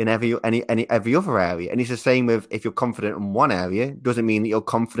in every other area. And it's the same with, if you're confident in one area, doesn't mean that you're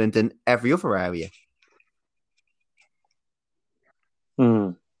confident in every other area.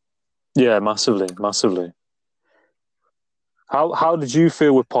 Yeah, massively. How did you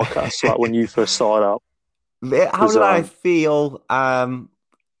feel with podcasts, like when you first started out? How did I feel? I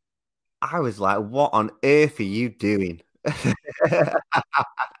was like, what on earth are you doing?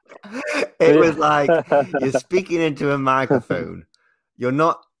 It was like, you're speaking into a microphone. You're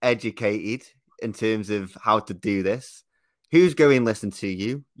not educated in terms of how to do this. Who's going to listen to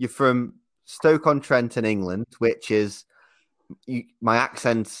you? You're from Stoke-on-Trent in England, which is, my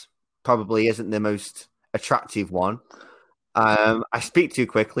accent probably isn't the most attractive one. I speak too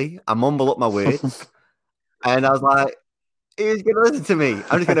quickly. I mumble up my words. And I was like, who's going to listen to me?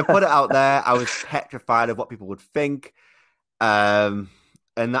 I'm just going to put it out there. I was petrified of what people would think. And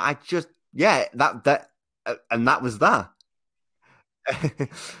I just, and that was that.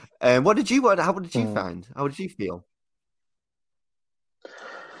 And what did you find? How did you feel?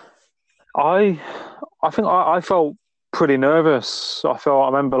 I think I felt pretty nervous. I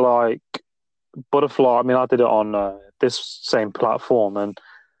remember like butterfly. I mean, I did it on this same platform, and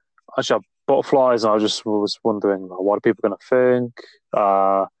actually had butterflies, and I just was wondering, like, what are people going to think?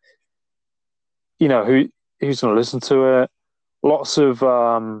 Who's going to listen to it? Lots of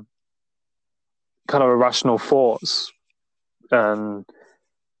kind of irrational thoughts, and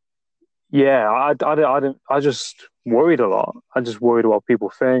yeah, I just worried a lot. I just worried what people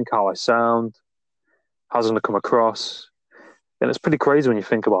think, how I sound, how's it going to come across. And it's pretty crazy when you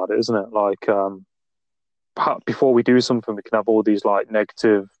think about it, isn't it? Like, before we do something, we can have all these like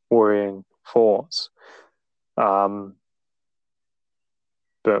negative, worrying thoughts. But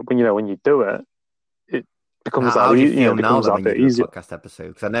when you do it, it becomes How do you feel it now becomes that that when you bit do a easier. podcast episode?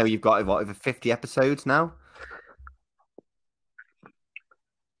 Because I know you've got over 50 episodes now.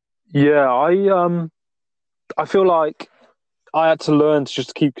 Yeah, I feel like I had to learn to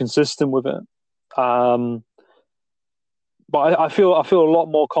just keep consistent with it. But I feel a lot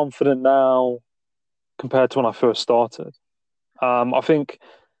more confident now compared to when I first started. I think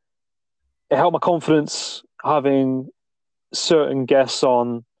it helped my confidence having certain guests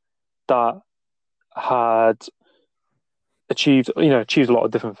on that had achieved a lot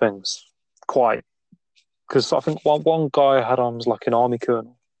of different things. Quite, because I think one guy I had on was like an army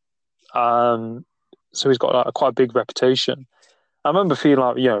colonel, so he's got like, quite a big reputation. I remember feeling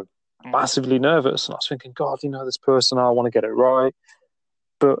like massively nervous, and I was thinking, God, this person, I want to get it right.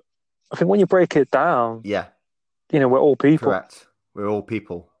 But I think when you break it down, Yeah, we're all people. correct. We're all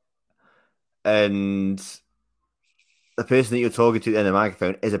people, and the person that you're talking to in the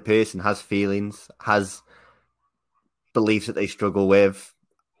microphone is a person, has feelings, has beliefs that they struggle with.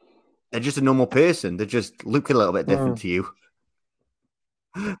 They're just a normal person. They just look a little bit different to you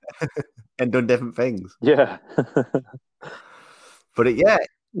and done different things. Yeah. But yeah.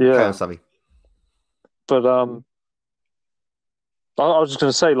 Okay, I'm sorry. But I was just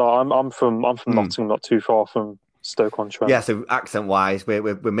going to say, like, I'm from Nottingham, not too far from Stoke-on-Trent. Yeah, so accent-wise, we're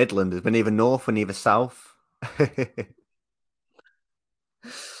Midlanders. We're neither north, we're neither south.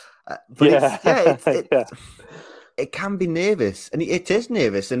 It can be nervous, and it is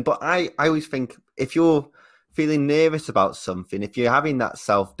nervous. But I always think, if you're feeling nervous about something, if you're having that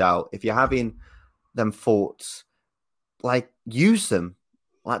self-doubt, if you're having them thoughts, like, use them.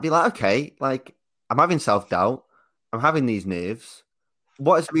 Like, be like, okay, like, I'm having self-doubt, I'm having these nerves.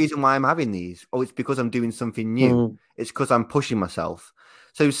 What is the reason why I'm having these? Oh, it's because I'm doing something new. It's because I'm pushing myself.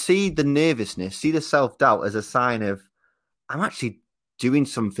 So see the nervousness, see the self-doubt as a sign of, I'm actually doing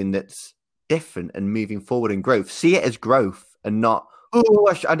something that's different and moving forward in growth. See it as growth and not, oh,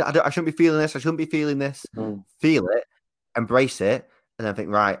 I shouldn't be feeling this. I shouldn't be feeling this. Feel it, embrace it, and then think,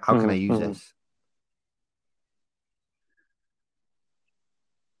 right, how can I use this?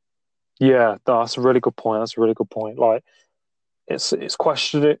 Yeah, that's a really good point. Like, it's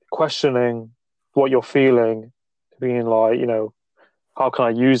questioning what you're feeling, being like, how can I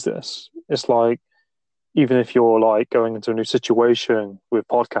use this? It's like, even if you're like going into a new situation with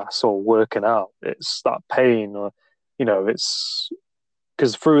podcasts or working out, it's that pain, or it's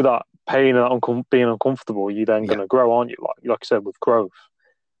because through that pain and being uncomfortable, you're then going to grow, aren't you? Like I said, with growth.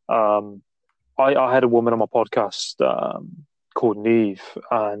 I had a woman on my podcast called Neve,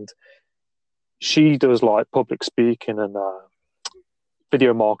 and she does like public speaking and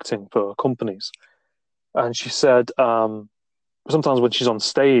video marketing for companies. And she said sometimes when she's on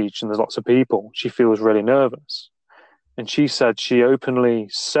stage and there's lots of people, she feels really nervous. And she said she openly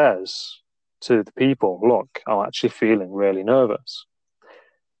says to the people, look, I'm actually feeling really nervous.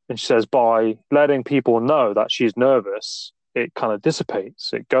 And she says by letting people know that she's nervous, it kind of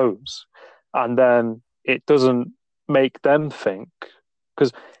dissipates, it goes. And then it doesn't make them think.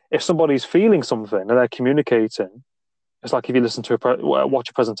 Because if somebody's feeling something and they're communicating, it's like if you listen to watch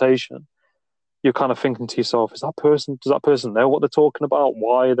a presentation, you're kind of thinking to yourself, does that person know what they're talking about?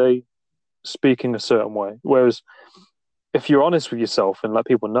 Why are they speaking a certain way? Whereas if you're honest with yourself and let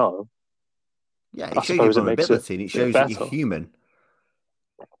people know, it shows your vulnerability and it shows that you're human.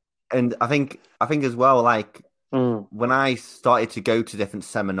 And I think as well, like when I started to go to different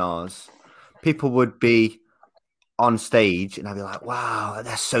seminars, people would be on stage and I'd be like, wow,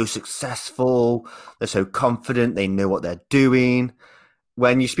 they're so successful. They're so confident. They know what they're doing.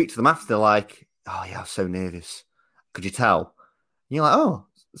 When you speak to them after, they're like, oh yeah, I was so nervous. Could you tell? And you're like, oh,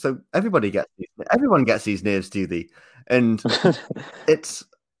 so everyone gets these nerves, do they? And it's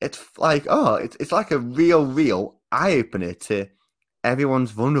like, oh, it's like a real eye opener to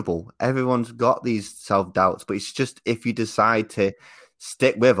everyone's vulnerable. Everyone's got these self-doubts, but it's just if you decide to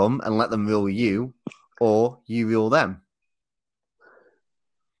stick with them and let them rule you, or you rule them.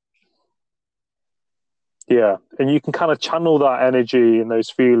 Yeah, and you can kind of channel that energy and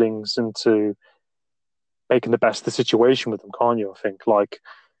those feelings into making the best of the situation with them, can't you? I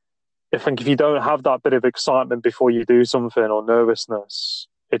think if you don't have that bit of excitement before you do something or nervousness,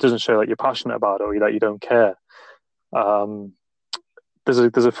 it doesn't show that you're passionate about it or that you don't care.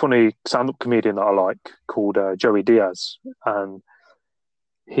 There's a funny stand-up comedian that I like called Joey Diaz, and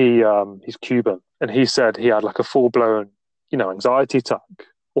he's Cuban, and he said he had like a full-blown anxiety attack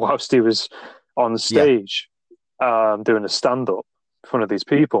whilst he was on stage doing a stand-up in front of these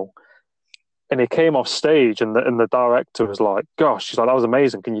people. And he came off stage and the director was like, gosh, she's like, that was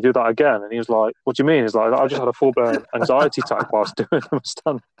amazing. Can you do that again? And he was like, what do you mean? He's like, I just had a full-blown anxiety attack whilst doing a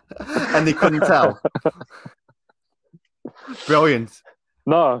stand-up. And they couldn't tell. Brilliant.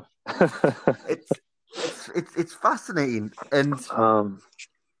 No. It's fascinating. And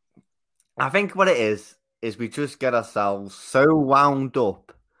I think what it is we just get ourselves so wound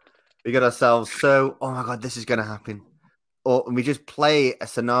up. We get ourselves so, oh my God, this is going to happen. Or we just play a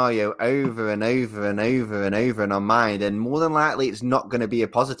scenario over and over and over and over in our mind. And more than likely, it's not going to be a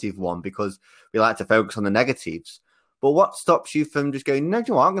positive one because we like to focus on the negatives. But what stops you from just going, no, you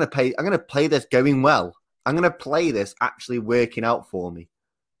know what? I'm going to play this going well. I'm going to play this actually working out for me.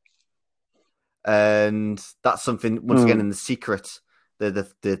 And that's something, once again, in The Secret,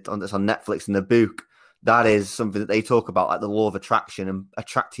 that's on Netflix in the book, that is something that they talk about, like the law of attraction and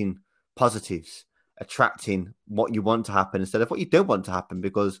attracting positives, attracting what you want to happen instead of what you don't want to happen,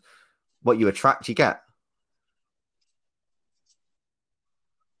 because what you attract, you get.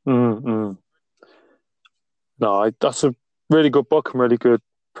 No, that's a really good book and really good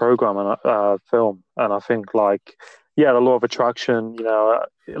program and film. And I think, like, the law of attraction, a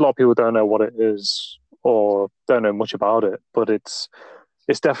lot of people don't know what it is or don't know much about it, but it's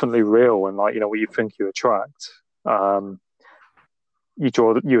definitely real. And like, what you think you attract,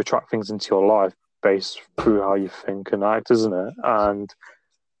 you attract things into your life based through how you think and act, isn't it? And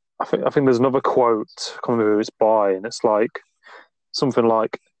I think there's another quote, I can't remember who it's by, and it's like something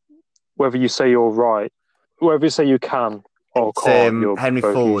like, whether you say you're right, whether you say you can or can't, you're Henry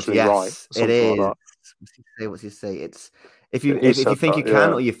both Ford, usually yes, right. It is. Like What's he say? It's if you think you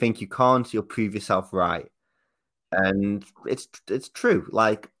can or you think you can't, you'll prove yourself right. And it's true.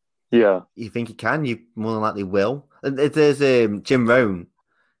 Like, you think you can, you more than likely will. And there's Jim Rohn,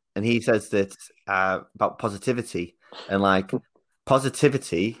 and he says that about positivity, and like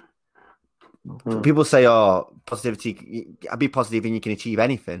positivity. People say, "Oh, positivity. I'd be positive, and you can achieve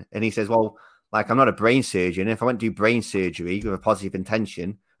anything." And he says, "Well, like I'm not a brain surgeon. If I went to do brain surgery with a positive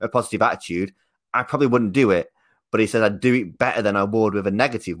intention, a positive attitude, I probably wouldn't do it." But he says I'd do it better than I would with a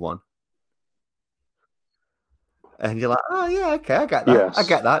negative one. And you're like, oh yeah, okay, I get that. Yes. I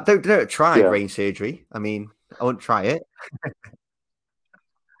get that. Don't try brain surgery. I mean, I won't try it.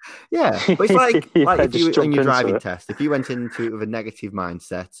 Yeah, but it's like if you on your driving test, if you went into it with a negative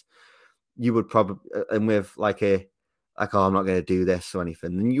mindset, you would probably, and with like a like, oh, I'm not going to do this or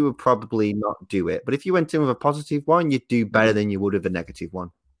anything, then you would probably not do it. But if you went in with a positive one, you'd do better than you would with a negative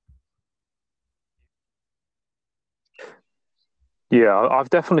one. Yeah, I've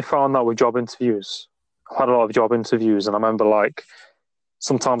definitely found that with job interviews. I've had a lot of job interviews, and I remember like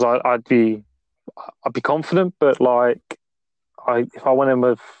sometimes I'd be confident, but like if I went in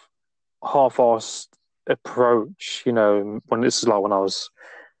with half-assed approach, when this is like when I was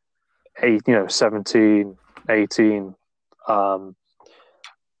 17, 18, so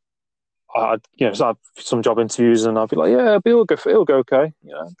I've some job interviews and I'd be like, yeah, it'll go okay,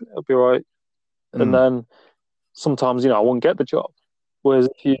 it'll be all right. And then sometimes, I won't get the job. Whereas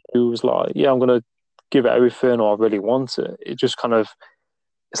if you was like, yeah, I'm gonna give it everything or I really want it, it just kind of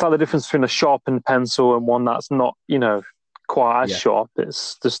it's like the difference between a sharpened pencil and one that's not, quite as sharp.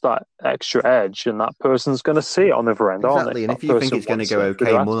 It's just that extra edge, and that person's going to see it on the other end, aren't Exactly. they? And That if you think person it's going to wants go it through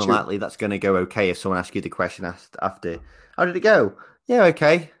okay, their more than attitude. likely that's going to go okay if someone asks you the question after, how did it go? Yeah,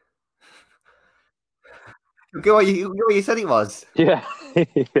 okay. Go what you said it was. Yeah.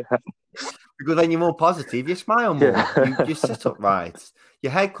 Yeah. Because then you're more positive, you smile more, Yeah. you sit up right,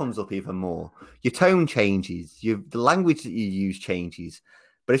 your head comes up even more, your tone changes, the language that you use changes.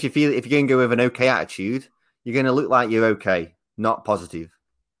 But if you're going to go with an okay attitude, you're going to look like you're okay, not positive.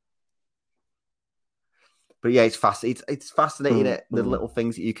 But yeah, it's fascinating the little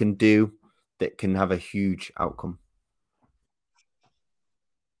things that you can do that can have a huge outcome.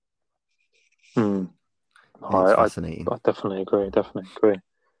 It's fascinating. I definitely agree.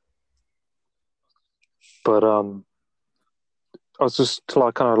 But I was just to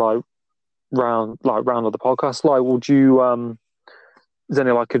like kind of like round of the podcast. Like, would you is there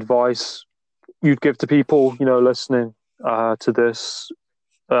any like advice you'd give to people listening to this,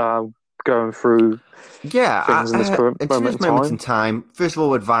 going through things in this current in moment this in moment time? in time, first of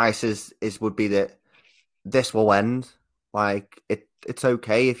all, advice would be that this will end. Like it's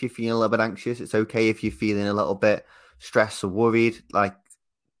okay if you're feeling a little bit anxious. It's okay if you're feeling a little bit stressed or worried. Like,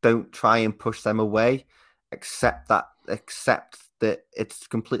 don't try and push them away. Accept that it's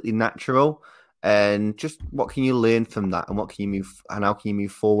completely natural. And just what can you learn from that, and how can you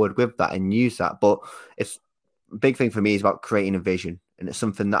move forward with that and use that? But it's a big thing for me is about creating a vision, and it's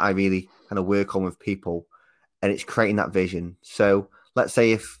something that I really kind of work on with people, and it's creating that vision. So let's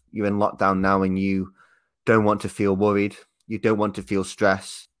say if you're in lockdown now and you don't want to feel worried, you don't want to feel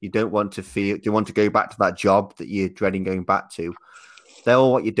stress, you want to go back to that job that you're dreading going back to. They're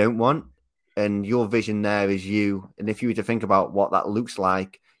all what you don't want. And your vision there is you. And if you were to think about what that looks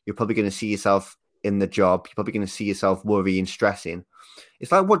like, you're probably going to see yourself in the job. You're probably going to see yourself worrying, stressing.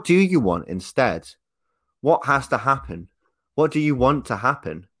 It's like, what do you want instead? What has to happen? What do you want to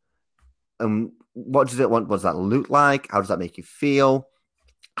happen? And what does it want? What does that look like? How does that make you feel?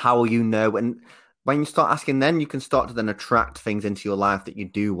 How will you know? And when you start asking, then you can start to then attract things into your life that you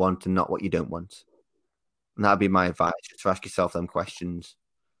do want and not what you don't want. And that'd be my advice, just to ask yourself them questions.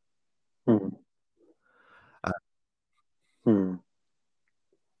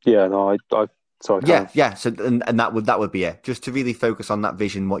 Yeah, no, I sorry, yeah. So and that would be it. Just to really focus on that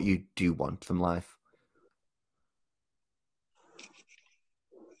vision, what you do want from life.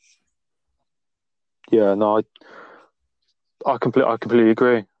 Yeah, no, I completely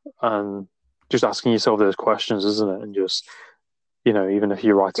agree. And just asking yourself those questions, isn't it? And just even if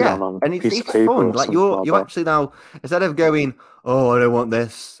you write it down on and a piece of it's paper fun. or Like something like you're that. actually now, instead of going, oh, I don't want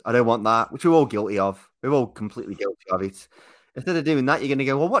this, I don't want that, which we're all guilty of. We're all completely guilty of it. Instead of doing that, you're going to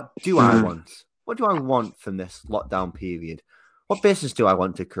go, well, what do I want? What do I want from this lockdown period? What business do I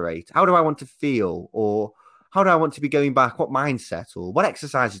want to create? How do I want to feel? Or how do I want to be going back? What mindset? Or what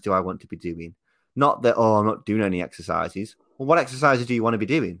exercises do I want to be doing? Not that, oh, I'm not doing any exercises. Well, what exercises do you want to be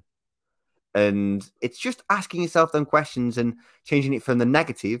doing? And it's just asking yourself them questions and changing it from the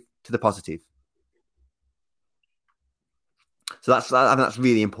negative to the positive. So I think that's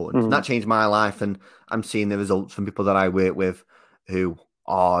really important. And that changed my life, and I'm seeing the results from people that I work with who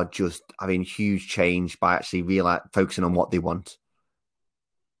are just having huge change by actually focusing on what they want.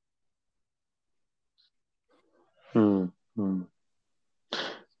 No,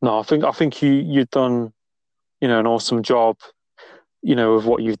 I think you've done an awesome job with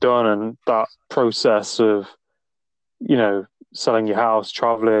what you've done, and that process of selling your house,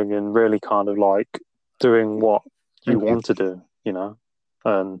 traveling, and really kind of like doing what you want to do.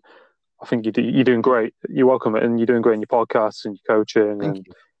 And I think you're doing great. You're welcome, and you're doing great in your podcasts and your coaching. Thank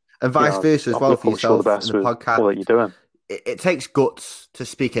you. And vice versa as well for wish you all the yourself in best the with podcast. all that you're doing. It takes guts to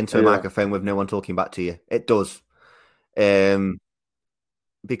speak into a microphone with no one talking back to you. It does.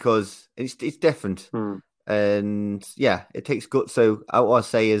 Because it's different. And yeah, it takes guts. So what I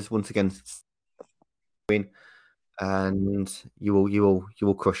say is, once again, and you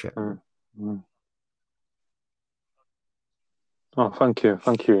will crush it. Mm. Oh, thank you,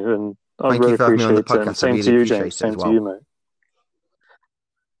 and I Thank you really for having me on the appreciate it. And podcast. I same to really you, James. appreciate it Same as to you, well. mate.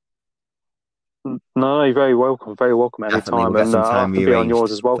 No, you're very welcome. Very welcome Definitely, anytime, we'll get and some I time can be on yours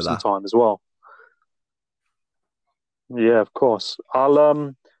rearranged as well for that. sometime as well. Yeah, of course.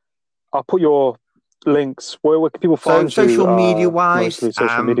 I'll put your links. Where can people So find social you? media wise, Mostly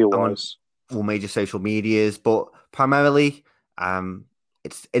social media I'm on wise. all major social medias, but primarily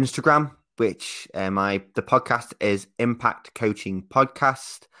it's Instagram, which the podcast is Impact Coaching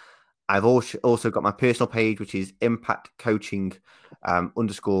Podcast. I've also got my personal page, which is Impact Coaching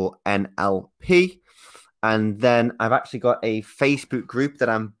underscore NLP. And then I've actually got a Facebook group that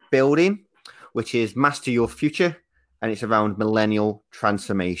I'm building, which is Master Your Future, and it's around millennial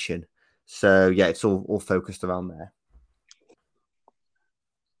transformation. So yeah, it's all focused around there.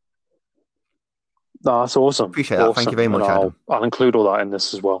 No, that's awesome. Appreciate that. Awesome. Thank you very much, and Adam. I'll include all that in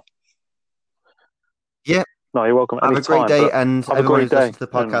this as well. Yeah. No, you're welcome. Have a great day, and have everyone a who's great day, listened to the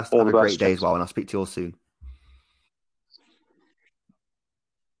podcast, all have the a great best, day James. as well, and I'll speak to you all soon.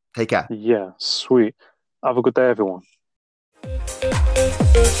 Take care. Yeah, sweet. Have a good day, everyone.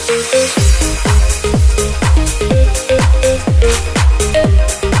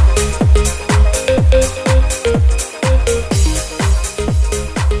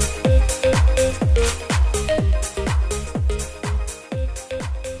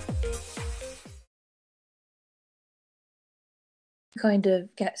 Kind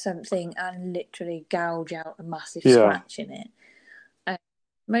of get something and literally gouge out a massive Yeah. scratch in it.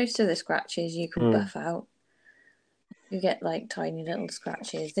 Most of the scratches you can buff out. You get like tiny little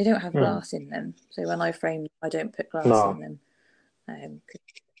scratches. They don't have glass in them, so when I frame them, I don't put glass in them.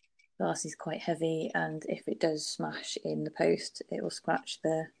 Glass is quite heavy, and if it does smash in the post, it will scratch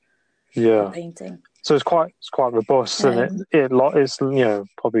the painting. So it's quite robust, and it's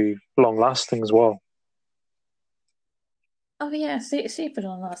probably long lasting as well. Oh yeah, super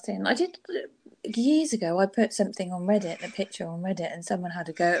long lasting. I did years ago. I put something on Reddit, a picture on Reddit, and someone had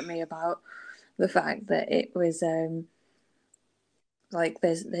a go at me about the fact that it was like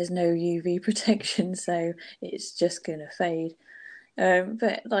there's no UV protection, so it's just gonna fade.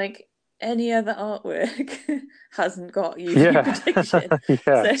 But like any other artwork hasn't got UV protection,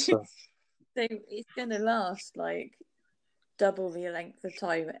 so it's gonna last like double the length of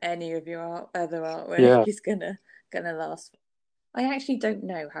time any of your other artwork is gonna last. I actually don't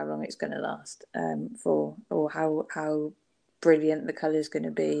know how long it's going to last for, or how brilliant the colour is going to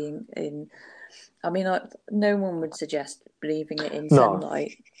be. I mean, no one would suggest leaving it in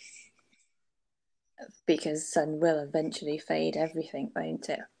sunlight because sun will eventually fade everything, won't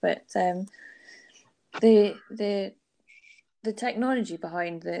it? But the technology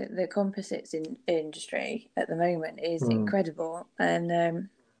behind the composites industry at the moment is incredible, and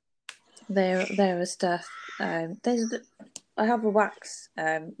there are stuff. I have a wax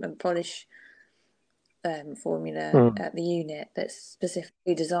and polish formula at the unit that's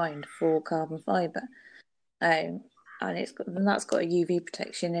specifically designed for carbon fibre, and that's got a UV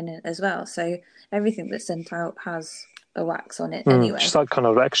protection in it as well. So everything that's sent out has a wax on it anyway. Just that kind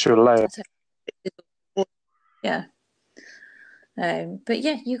of extra layer. Yeah. But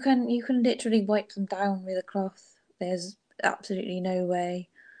yeah, you can literally wipe them down with a cloth. There's absolutely no way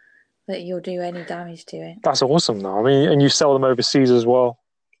that you'll do any damage to it. That's awesome, though. I mean, and you sell them overseas as well.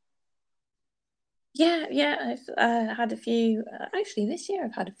 Yeah. I've had a few. Actually, this year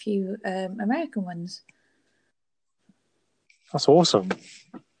I've had a few American ones. That's awesome.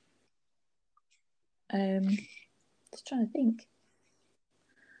 Just trying to think.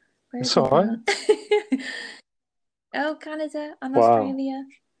 It's all right. Oh, Canada and Australia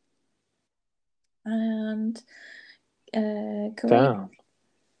and Korea. Damn.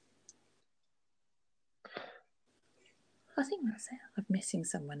 I think that's it. I'm missing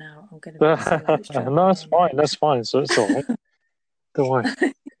someone out. I'm going to be so much trouble. No, that's fine. That's fine. So it's all right. Don't worry.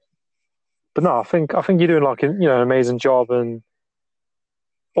 But no, I think you're doing like an amazing job and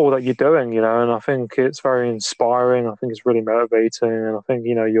all that you're doing, and I think it's very inspiring. I think it's really motivating, and I think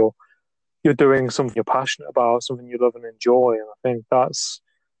you're doing something you're passionate about, something you love and enjoy, and I think that's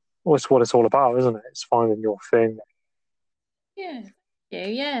what it's all about, isn't it? It's finding your thing. Yeah,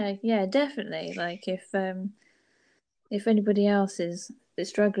 definitely. Like if anybody else is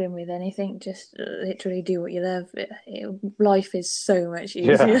struggling with anything, just literally do what you love. Life is so much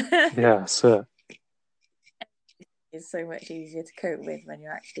easier. Yeah, that's it. It's so much easier to cope with when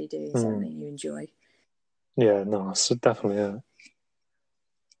you're actually doing something you enjoy. Yeah, no, it's definitely it.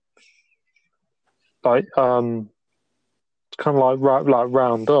 Like kind of like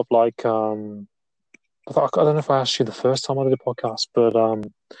round up, like I don't know if I asked you the first time I did a podcast, but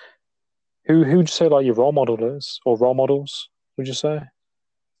who'd you say like your role model is, or role models? Would you say?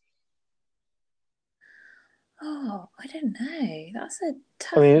 Oh, I don't know. That's a I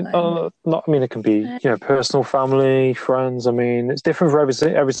tough mean, one. not. I mean, it can be personal, family, friends. I mean, it's different for every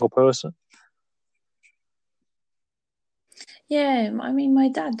single person. Yeah, I mean, my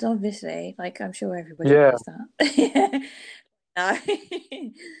dad's obviously, like, I'm sure everybody Yeah. knows that. No.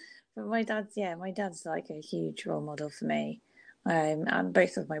 But my dad's like a huge role model for me. And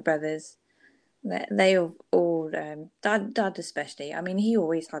both of my brothers, they all dad especially. I mean, he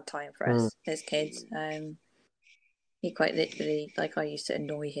always had time for us as kids. He quite literally, like, I used to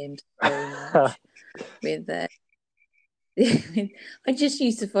annoy him so much with I just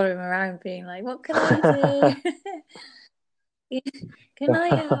used to follow him around being like, what can I do? Can I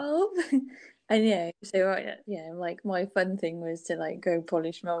help? And like my fun thing was to like go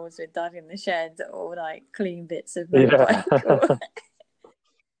polish molds with dad in the shed or like clean bits of Yeah. motorbike or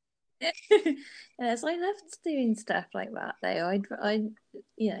yeah, so I loved doing stuff like that though.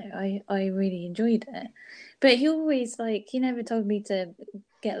 I really enjoyed it. But he always like he never told me to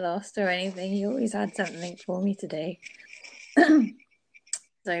get lost or anything. He always had something for me to do.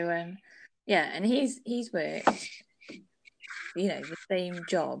 So yeah, and he's worked, the same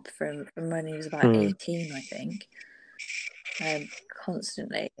job from when he was about 18, I think.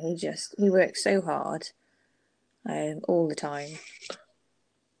 Constantly. He works so hard, all the time.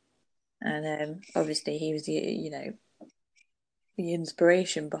 And obviously he was the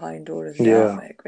inspiration behind all of the Yeah. artwork.